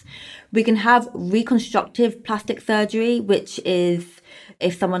appearance. We can have reconstructive plastic surgery, which is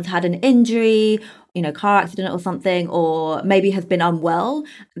if someone's had an injury, you know, car accident or something, or maybe has been unwell,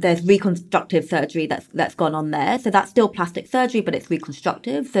 there's reconstructive surgery that's gone on there. So that's still plastic surgery, but it's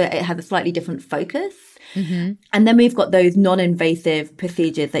reconstructive. So it has a slightly different focus. And then we've got those non-invasive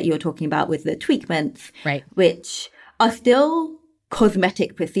procedures that you're talking about with the tweakments, right, which are still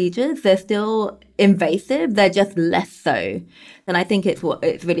cosmetic procedures. They're still invasive. They're just less so. And I think it's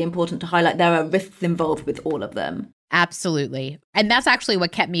really important to highlight. There are risks involved with all of them. Absolutely. And that's actually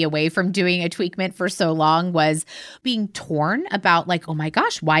what kept me away from doing a tweakment for so long, was being torn about like, oh my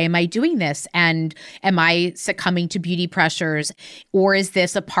gosh, why am I doing this? And am I succumbing to beauty pressures? Or is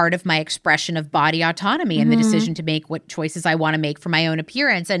this a part of my expression of body autonomy and the decision to make what choices I want to make for my own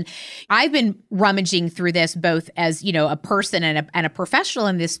appearance? And I've been rummaging through this both as, you know, a person and a professional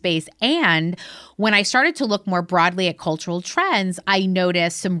in this space. And when I started to look more broadly at cultural trends, I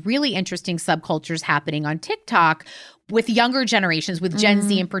noticed some really interesting subcultures happening on TikTok with younger generations, with Gen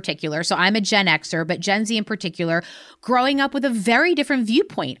Z in particular. So I'm a Gen Xer, but Gen Z in particular, growing up with a very different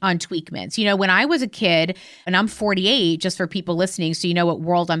viewpoint on tweakments. You know, when I was a kid, and I'm 48, just for people listening, so you know what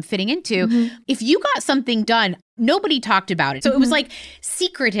world I'm fitting into, if you got something done, nobody talked about it. So it was like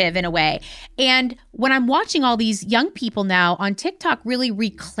secretive in a way. And when I'm watching all these young people now on TikTok really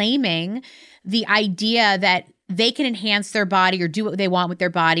reclaiming the idea that they can enhance their body or do what they want with their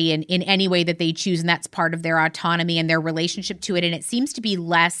body in any way that they choose. And that's part of their autonomy and their relationship to it. And it seems to be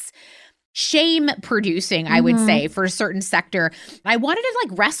less shame producing, I would say, for a certain sector. I wanted to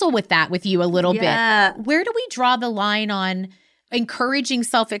like wrestle with that with you a little bit. Where do we draw the line on encouraging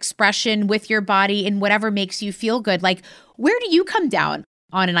self-expression with your body in whatever makes you feel good? Like, where do you come down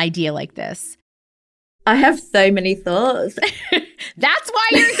on an idea like this? I have so many thoughts. That's why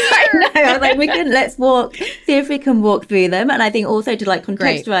you're here. I know. I was like, let's see if we can walk through them. And I think also to like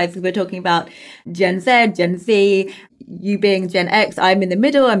contextualize, we're talking about Gen Z, Gen Z, you being Gen X. I'm in the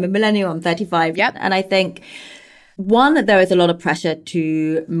middle. I'm a millennial. I'm 35. Yep. And I think, one, there is a lot of pressure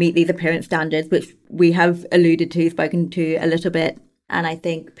to meet these appearance standards, which we have spoken to a little bit. And I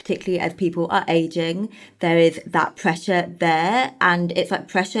think particularly as people are aging, there is that pressure there. And it's like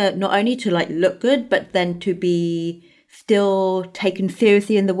pressure not only to like look good, but then to be still taken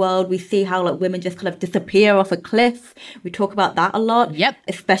seriously in the world. We see how like women just kind of disappear off a cliff. We talk about that a lot,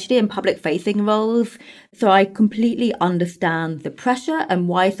 especially in public facing roles. So I completely understand the pressure and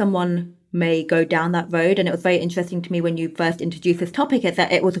why someone may go down that road. And it was very interesting to me when you first introduced this topic, is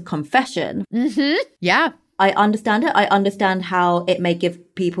that it was a confession. Yeah. I understand it. I understand how it may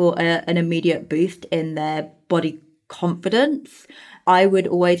give people an immediate boost in their body confidence. I would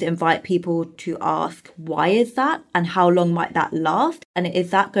always invite people to ask, why is that? And how long might that last? And is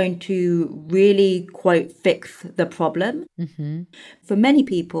that going to really, quote, fix the problem? For many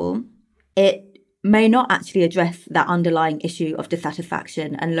people, it may not actually address that underlying issue of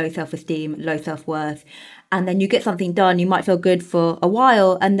dissatisfaction and low self-esteem, low self-worth. And then you get something done, you might feel good for a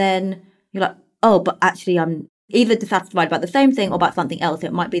while, and then you're like, oh, but actually I'm either dissatisfied about the same thing or about something else.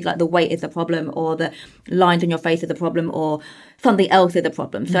 It might be like the weight is a problem, or the lines on your face is a problem, or something else is a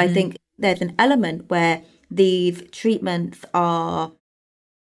problem. So I think there's an element where these treatments are,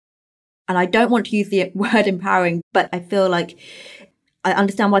 and I don't want to use the word empowering, but I feel like I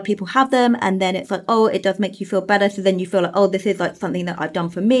understand why people have them, and then it's like, oh, it does make you feel better. So then you feel like, oh, this is like something that I've done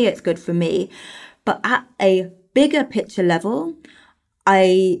for me. It's good for me. But at a bigger picture level,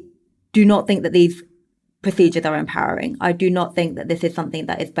 I do not think that these procedures are empowering. I do not think that this is something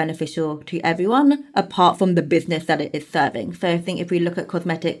that is beneficial to everyone, apart from the business that it is serving. So I think if we look at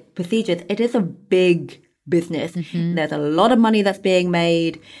cosmetic procedures, it is a big business. There's a lot of money that's being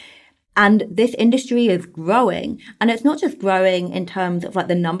made. And this industry is growing. And it's not just growing in terms of like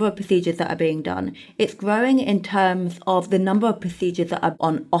the number of procedures that are being done. It's growing in terms of the number of procedures that are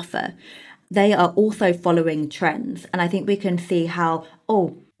on offer. They are also following trends. And I think we can see how,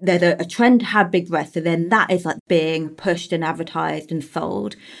 there's a trend to have big breasts. So then that is like being pushed and advertised and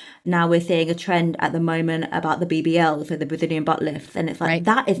sold. Now we're seeing a trend at the moment about the BBL, so the Brazilian butt lifts. And it's like,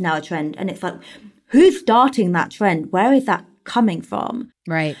 that is now a trend. And it's like, who's starting that trend? Where is that coming from?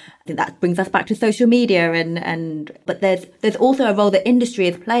 Right. I think that brings us back to social media but there's also a role that industry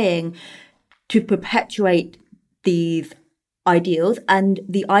is playing to perpetuate these ideals, and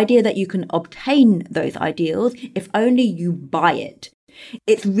the idea that you can obtain those ideals if only you buy it.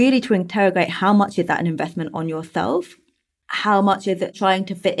 It's really to interrogate how much is that an investment on yourself? How much is it trying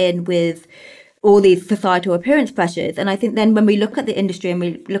to fit in with all these societal appearance pressures? And I think then when we look at the industry and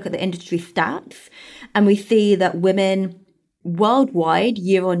we look at the industry stats and we see that women worldwide,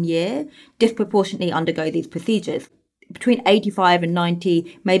 year on year, disproportionately undergo these procedures. Between 85 and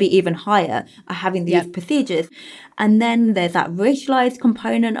 90, maybe even higher, are having these procedures. And then there's that racialized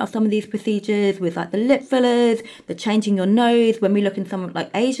component of some of these procedures with like the lip fillers, the changing your nose. When we look in some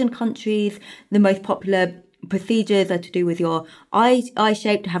like Asian countries, the most popular procedures are to do with your eye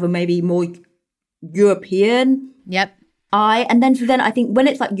shape, to have a maybe more European eye. And then I think when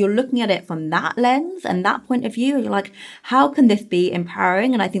it's like you're looking at it from that lens and that point of view, you're like, how can this be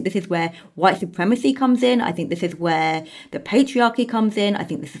empowering? And I think this is where white supremacy comes in. I think this is where the patriarchy comes in. I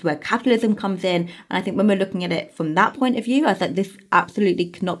think this is where capitalism comes in. And I think when we're looking at it from that point of view, I think this absolutely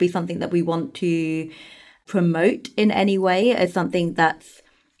cannot be something that we want to promote in any way as something that's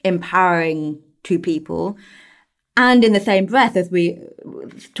empowering to people. And in the same breath, as we were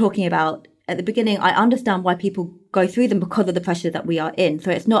talking about at the beginning, I understand why people go through them because of the pressure that we are in.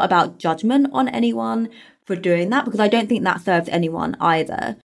 So it's not about judgment on anyone for doing that, because I don't think that serves anyone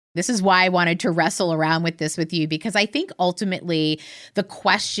either. This is why I wanted to wrestle around with this with you, because I think ultimately the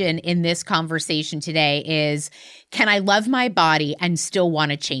question in this conversation today is, can I love my body and still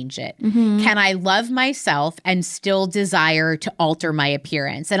want to change it? Can I love myself and still desire to alter my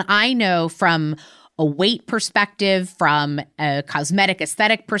appearance? And I know from a weight perspective, from a cosmetic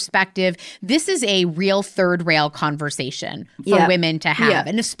aesthetic perspective, this is a real third rail conversation for women to have.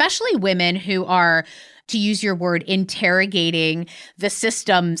 And especially women who are, to use your word, interrogating the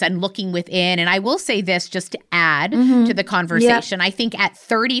systems and looking within. And I will say this just to add to the conversation. I think at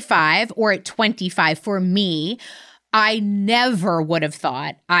 35 or at 25, for me, I never would have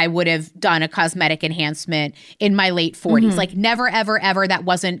thought I would have done a cosmetic enhancement in my late 40s. Like never, ever, ever. That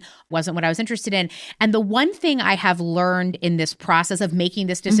wasn't what I was interested in. And the one thing I have learned in this process of making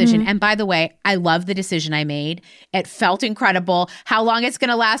this decision, and by the way, I love the decision I made. It felt incredible. How long it's going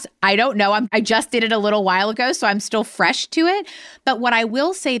to last, I don't know. I just did it a little while ago, so I'm still fresh to it. But what I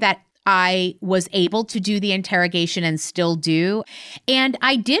will say that I was able to do the interrogation and still do. And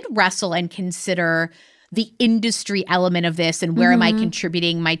I did wrestle and consider the industry element of this and where am I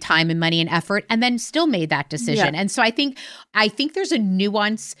contributing my time and money and effort, and then still made that decision. And so I think there's a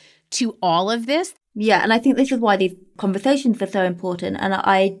nuance to all of this. Yeah, and I think this is why these conversations are so important. And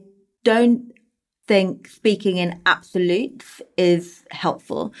I don't think speaking in absolutes is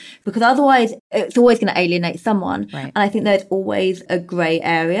helpful, because otherwise it's always going to alienate someone. And I think there's always a grey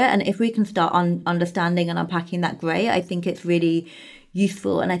area. And if we can start understanding and unpacking that grey, I think it's really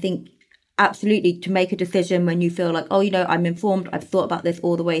useful. And I think absolutely to make a decision when you feel like, I'm informed, I've thought about this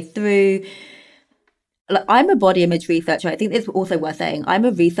all the way through. Like, I'm a body image researcher. I think it's also worth saying. I'm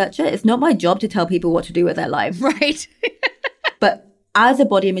a researcher. It's not my job to tell people what to do with their lives. Right. But as a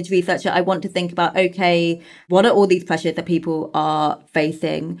body image researcher, I want to think about, okay, what are all these pressures that people are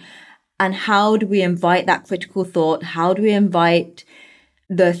facing? And how do we invite that critical thought? How do we invite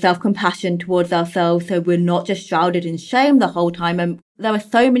the self-compassion towards ourselves so we're not just shrouded in shame the whole time? And there are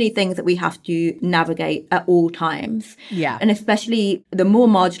so many things that we have to navigate at all times. And especially the more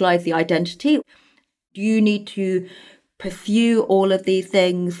marginalized the identity, you need to pursue all of these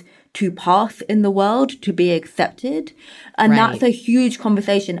things to pass in the world, to be accepted. And that's a huge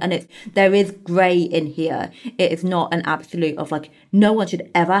conversation. And there is grey in here. It is not an absolute of like, no one should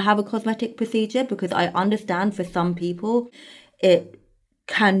ever have a cosmetic procedure, because I understand for some people it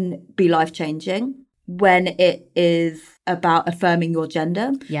can be life-changing when it is about affirming your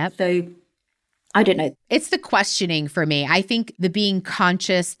gender. Yep. So I don't know. It's the questioning for me. I think the being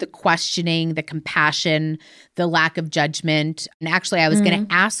conscious, the questioning, the compassion, the lack of judgment. And actually, I was going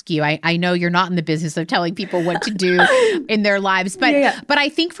to ask you, I know you're not in the business of telling people what to do in their lives, but but I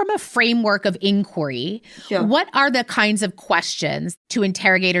think from a framework of inquiry, what are the kinds of questions to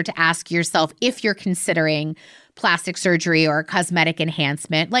interrogate or to ask yourself if you're considering plastic surgery or cosmetic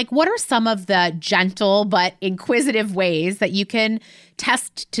enhancement? Like, what are some of the gentle but inquisitive ways that you can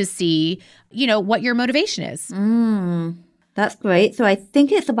test to see, what your motivation is? That's great. So I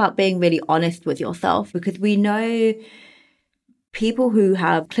think it's about being really honest with yourself, because we know people who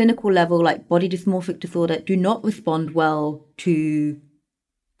have clinical level like body dysmorphic disorder do not respond well to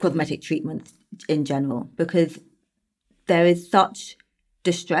cosmetic treatments in general, because there is such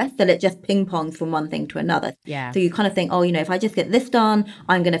distress that it just ping pongs from one thing to another. Yeah. So you kind of think, if I just get this done,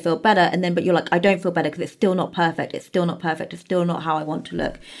 I'm going to feel better. And then, but you're like, I don't feel better because it's still not perfect. It's still not perfect. It's still not how I want to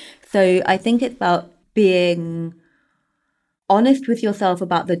look. So I think it's about being honest with yourself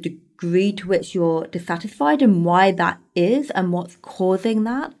about the degree to which you're dissatisfied and why that is and what's causing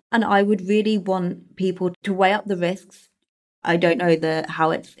that. And I would really want people to weigh up the risks. I don't know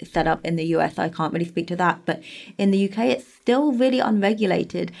how it's set up in the US. I can't really speak to that. But in the UK, it's still really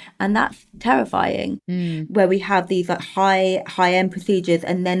unregulated. And that's terrifying, where we have these like high-end procedures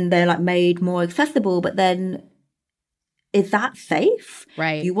and then they're like made more accessible. But then is that safe?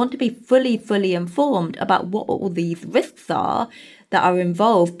 Right. You want to be fully informed about what all these risks are that are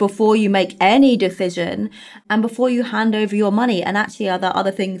involved before you make any decision and before you hand over your money. And actually, are there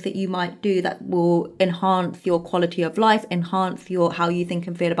other things that you might do that will enhance your quality of life, enhance how you think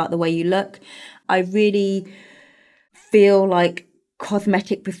and feel about the way you look? I really feel like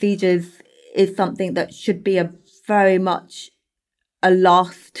cosmetic procedures is something that should be very much a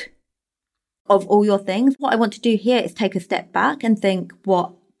last of all your things. What I want to do here is take a step back and think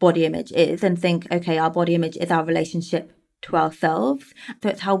what body image is, and think, okay, our body image is our relationship to ourselves. So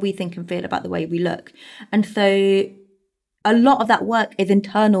it's how we think and feel about the way we look. And so a lot of that work is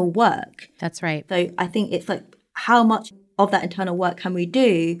internal work. That's right. So I think it's like, how much of that internal work can we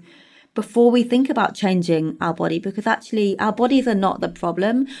do before we think about changing our body? Because actually our bodies are not the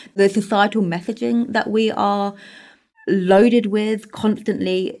problem. The societal messaging that we are loaded with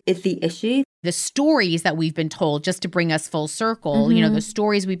constantly is the issue. The stories that we've been told, just to bring us full circle, the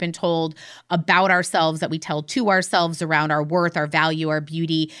stories we've been told about ourselves, that we tell to ourselves around our worth, our value, our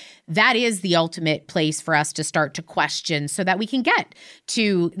beauty, that is the ultimate place for us to start to question so that we can get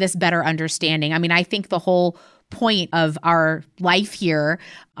to this better understanding. I mean, I think the whole point of our life here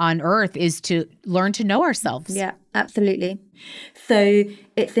on earth is to learn to know ourselves. Yeah, absolutely. So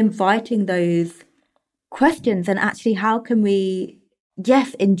it's inviting those questions, and actually, how can we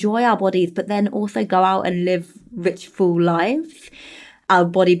enjoy our bodies, but then also go out and live rich, full lives, our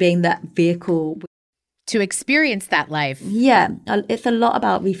body being that vehicle to experience that life. Yeah, it's a lot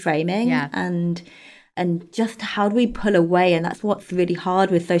about reframing and just how do we pull away? And that's what's really hard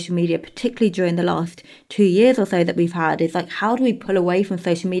with social media, particularly during the last 2 years or so that we've had, is like, how do we pull away from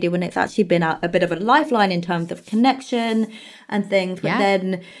social media when it's actually been a bit of a lifeline in terms of connection and things. But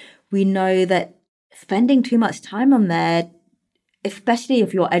then we know that spending too much time on there, especially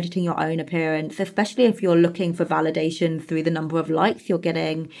if you're editing your own appearance, especially if you're looking for validation through the number of likes you're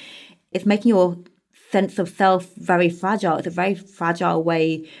getting, it's making your sense of self very fragile. It's a very fragile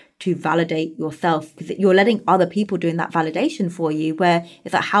way to validate yourself, because you're letting other people doing that validation for you, where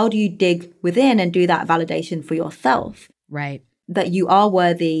it's like, how do you dig within and do that validation for yourself? Right. That you are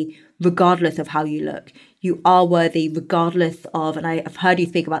worthy regardless of how you look. You are worthy regardless of, and I've heard you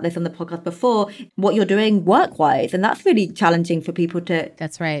speak about this on the podcast before, what you're doing work-wise. And that's really challenging for people to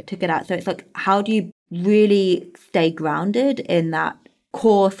get at. So it's like, how do you really stay grounded in that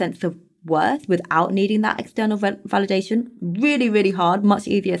core sense of worth without needing that external validation? Really, really hard, much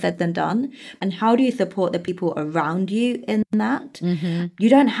easier said than done. And how do you support the people around you in that? You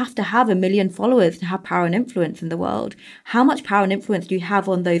don't have to have 1 million followers to have power and influence in the world. How much power and influence do you have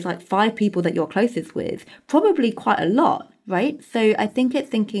on those like 5 people that you're closest with? Probably quite a lot, right? So I think it's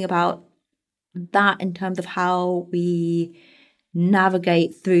thinking about that in terms of how we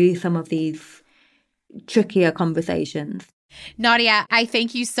navigate through some of these trickier conversations. Nadia, I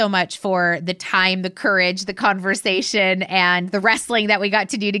thank you so much for the time, the courage, the conversation, and the wrestling that we got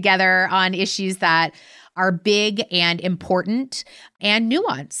to do together on issues that are big and important and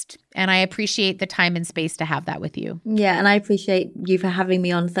nuanced. And I appreciate the time and space to have that with you. Yeah, and I appreciate you for having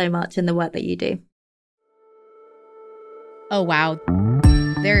me on so much and the work that you do. Oh, wow.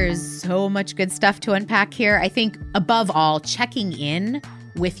 There is so much good stuff to unpack here. I think above all, checking in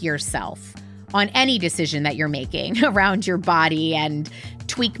with yourself on any decision that you're making around your body and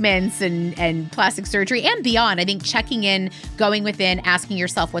tweakments and plastic surgery and beyond. I think checking in, going within, asking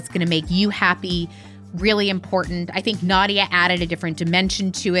yourself what's going to make you happy, really important. I think Nadia added a different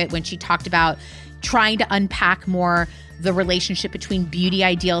dimension to it when she talked about trying to unpack more the relationship between beauty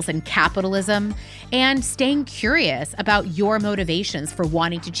ideals and capitalism, and staying curious about your motivations for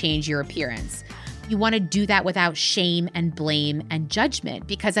wanting to change your appearance. You want to do that without shame and blame and judgment,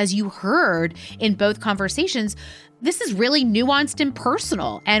 because as you heard in both conversations, this is really nuanced and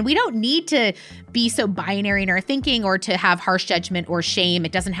personal, and we don't need to be so binary in our thinking or to have harsh judgment or shame.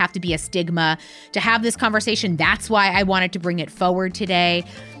 It doesn't have to be a stigma to have this conversation. That's why I wanted to bring it forward today.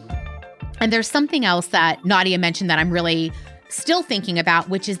 And there's something else that Nadia mentioned that I'm really still thinking about,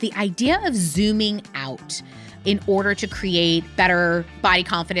 which is the idea of zooming out in order to create better body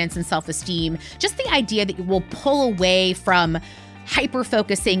confidence and self-esteem. Just the idea that we'll pull away from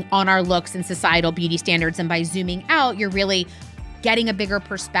hyper-focusing on our looks and societal beauty standards. And by zooming out, you're really getting a bigger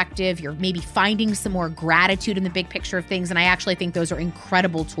perspective. You're maybe finding some more gratitude in the big picture of things. And I actually think those are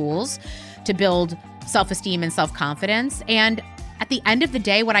incredible tools to build self-esteem and self-confidence. And at the end of the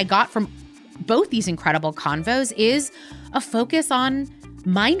day, what I got from both these incredible convos is a focus on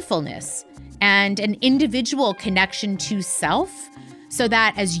mindfulness and an individual connection to self, so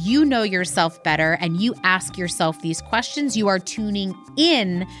that as you know yourself better and you ask yourself these questions, you are tuning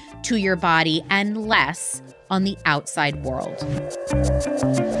in to your body and less on the outside world.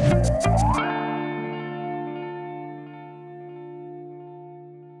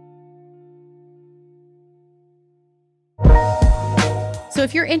 So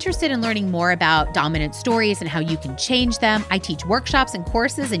if you're interested in learning more about dominant stories and how you can change them, I teach workshops and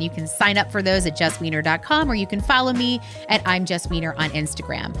courses, and you can sign up for those at jesswiener.com, or you can follow me at I'm Jess Wiener on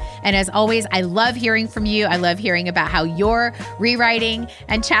Instagram. And as always, I love hearing from you. I love hearing about how you're rewriting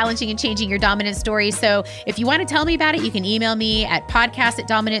and challenging and changing your dominant story. So if you want to tell me about it, you can email me at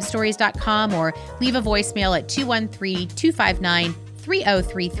podcast@dominantstories.com or leave a voicemail at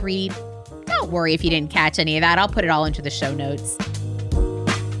 213-259-3033. Don't worry if you didn't catch any of that. I'll put it all into the show notes.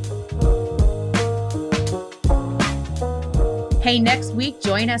 Hey, next week,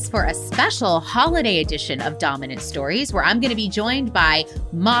 join us for a special holiday edition of Dominant Stories, where I'm going to be joined by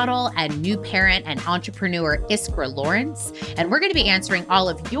model and new parent and entrepreneur Iskra Lawrence. And we're going to be answering all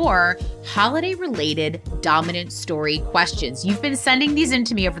of your holiday-related dominant story questions. You've been sending these in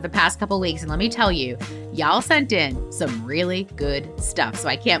to me over the past couple weeks, and let me tell you, y'all sent in some really good stuff. So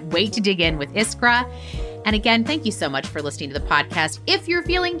I can't wait to dig in with Iskra. And again, thank you so much for listening to the podcast. If you're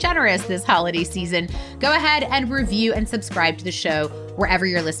feeling generous this holiday season, go ahead and review and subscribe to the show wherever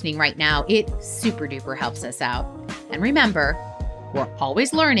you're listening right now. It super duper helps us out. And remember, we're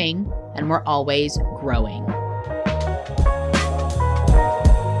always learning and we're always growing.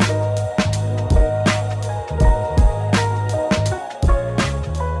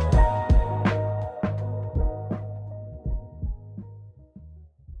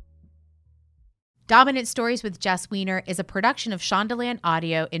 Dominant Stories with Jess Wiener is a production of Shondaland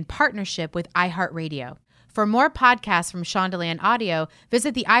Audio in partnership with iHeartRadio. For more podcasts from Shondaland Audio,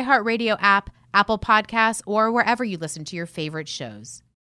 visit the iHeartRadio app, Apple Podcasts, or wherever you listen to your favorite shows.